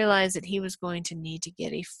soon realized that he was going to need to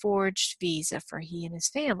get a forged visa for he and his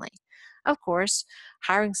family. Of course,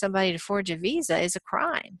 hiring somebody to forge a visa is a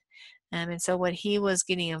crime. And so what he was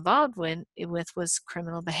getting involved with was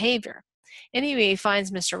criminal behavior. Anyway, he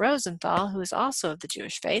finds Mr. Rosenthal, who is also of the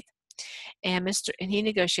Jewish faith, and he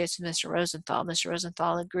negotiates with Mr. Rosenthal. Mr.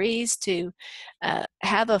 Rosenthal agrees to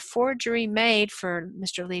have a forgery made for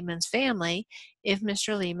Mr. Liebman's family if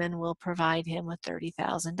Mr. Liebman will provide him with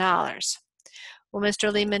 $30,000. Well,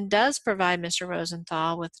 Mr. Liebman does provide Mr.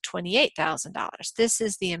 Rosenthal with $28,000. This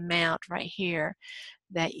is the amount right here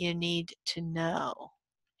that you need to know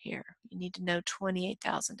here. You need to know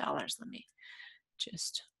 $28,000. Let me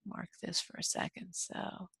just mark this for a second.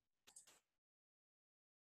 So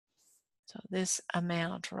this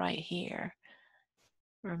amount right here,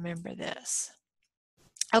 remember this.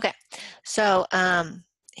 Okay, so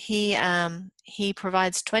he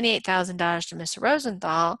provides $28,000 to Mr.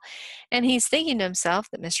 Rosenthal, and he's thinking to himself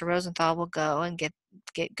that Mr. Rosenthal will go and get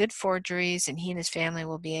good forgeries, and he and his family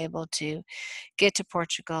will be able to get to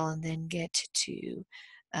Portugal and then get to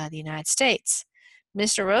the United States.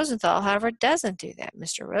 Mr. Rosenthal, however, doesn't do that.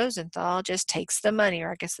 Mr. Rosenthal just takes the money,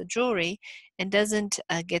 or I guess the jewelry, and doesn't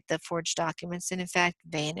get the forged documents, and in fact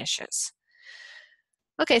vanishes.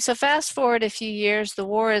 Okay, so fast forward a few years, the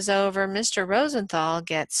war is over. Mr. Rosenthal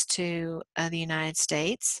gets to the United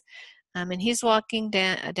States, and he's walking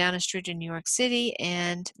down a street in New York City,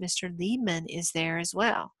 and Mr. Liebman is there as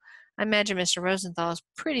well. I imagine Mr. Rosenthal is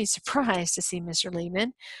pretty surprised to see Mr.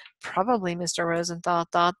 Liebman. Probably Mr. Rosenthal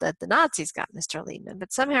thought that the Nazis got Mr. Liebman,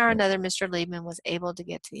 but somehow or another Mr. Liebman was able to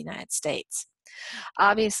get to the United States.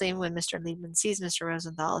 Obviously, when Mr. Liebman sees Mr.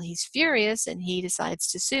 Rosenthal, he's furious and he decides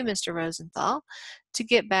to sue Mr. Rosenthal to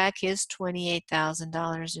get back his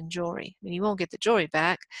 $28,000 in jewelry. I mean, he won't get the jewelry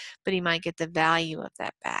back, but he might get the value of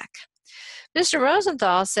that back. Mr.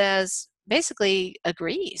 Rosenthal basically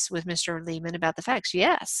agrees with Mr. Liebman about the facts.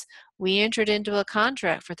 Yes, we entered into a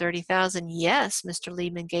contract for $30,000. Yes, Mr.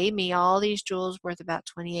 Liebman gave me all these jewels worth about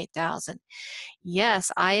 $28,000.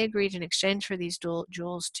 Yes, I agreed in exchange for these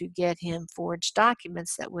jewels to get him forged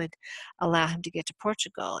documents that would allow him to get to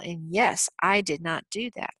Portugal. And yes, I did not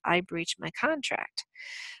do that. I breached my contract.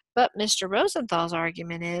 But Mr. Rosenthal's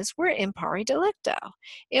argument is we're in pari delicto.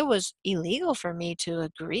 It was illegal for me to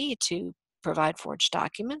agree to provide forged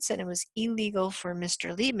documents, and it was illegal for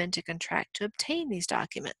Mr. Liebman to contract to obtain these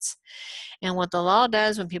documents. And what the law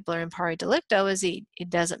does when people are in pari delicto is it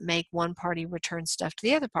doesn't make one party return stuff to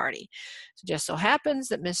the other party. So it just so happens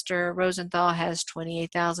that Mr. Rosenthal has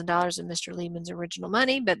 $28,000 in Mr. Liebman's original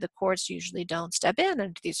money, but the courts usually don't step in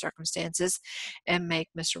under these circumstances and make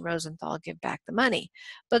Mr. Rosenthal give back the money.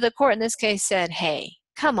 But the court in this case said, hey,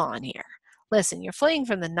 come on here. Listen, you're fleeing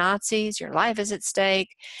from the Nazis, your life is at stake.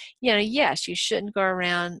 You know, yes, you shouldn't go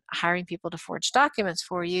around hiring people to forge documents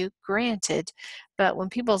for you, granted, but when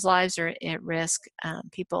people's lives are at risk,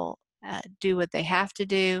 people do what they have to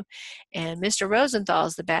do. And Mr. Rosenthal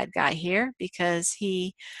is the bad guy here because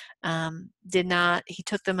he took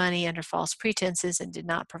the money under false pretenses and did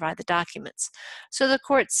not provide the documents. So the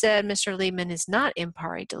court said Mr. Liebman is not in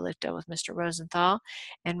pari delicto with Mr. Rosenthal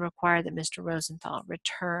and required that Mr. Rosenthal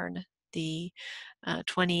return the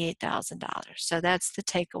 $28,000. So that's the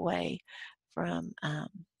takeaway from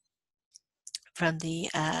the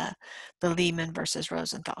Liebman versus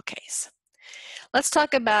Rosenthal case. Let's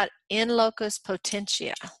talk about in locus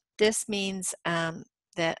potentia. This means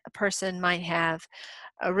that a person might have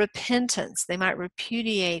a repentance. They might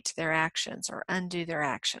repudiate their actions or undo their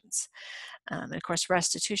actions. And of course,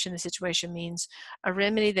 restitution in the situation means a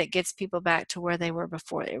remedy that gets people back to where they were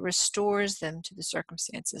before. It restores them to the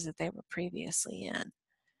circumstances that they were previously in.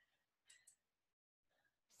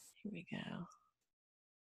 Here we go.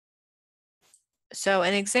 So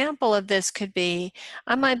an example of this could be,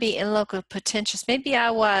 I might be in loco potentius. Maybe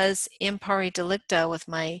I was in pari delicto with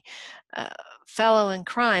my fellow in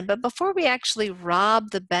crime, but before we actually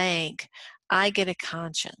rob the bank, I get a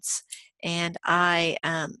conscience and I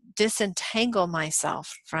disentangle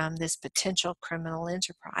myself from this potential criminal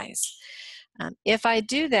enterprise. If I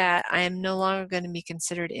do that, I am no longer going to be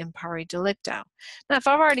considered in pari delicto. Now, if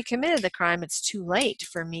I've already committed the crime, it's too late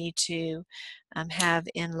for me to have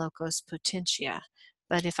in locus potentia.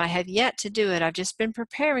 But if I have yet to do it, I've just been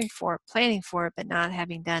preparing for it, planning for it, but not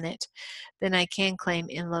having done it, then I can claim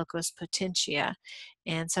in locus potentia.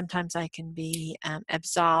 And sometimes I can be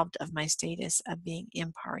absolved of my status of being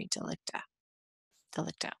in pari delicto.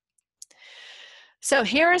 So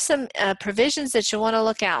here are some provisions that you want to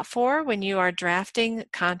look out for when you are drafting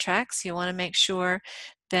contracts. You want to make sure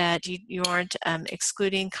that you aren't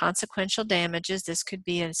excluding consequential damages. This could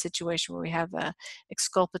be a situation where we have a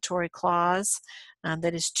exculpatory clause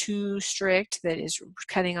that is too strict, that is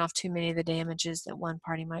cutting off too many of the damages that one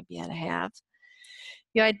party might be able to have.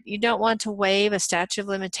 You don't want to waive a statute of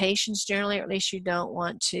limitations generally, or at least you don't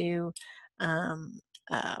want to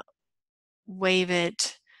waive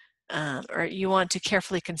it. Or you want to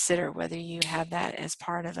carefully consider whether you have that as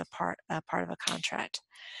part of a contract.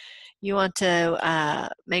 You want to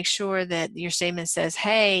make sure that your statement says,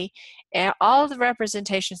 hey, all of the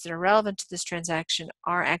representations that are relevant to this transaction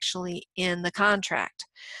are actually in the contract.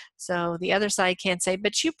 So the other side can't say,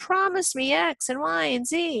 but you promised me X and Y and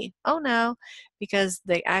Z. Oh no, because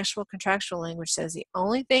the actual contractual language says the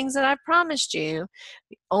only things that I promised you,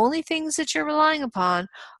 the only things that you're relying upon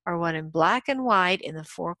are what in black and white in the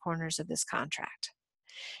four corners of this contract.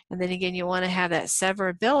 And then again, you want to have that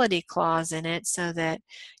severability clause in it so that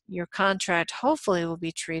your contract hopefully will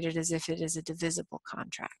be treated as if it is a divisible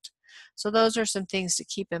contract. So those are some things to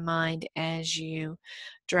keep in mind as you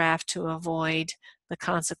draft to avoid the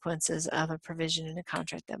consequences of a provision in a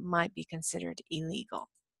contract that might be considered illegal.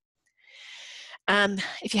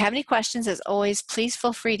 If you have any questions, as always, please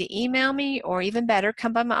feel free to email me, or even better,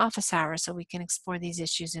 come by my office hours so we can explore these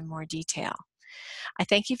issues in more detail. I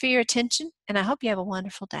thank you for your attention, and I hope you have a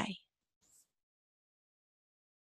wonderful day.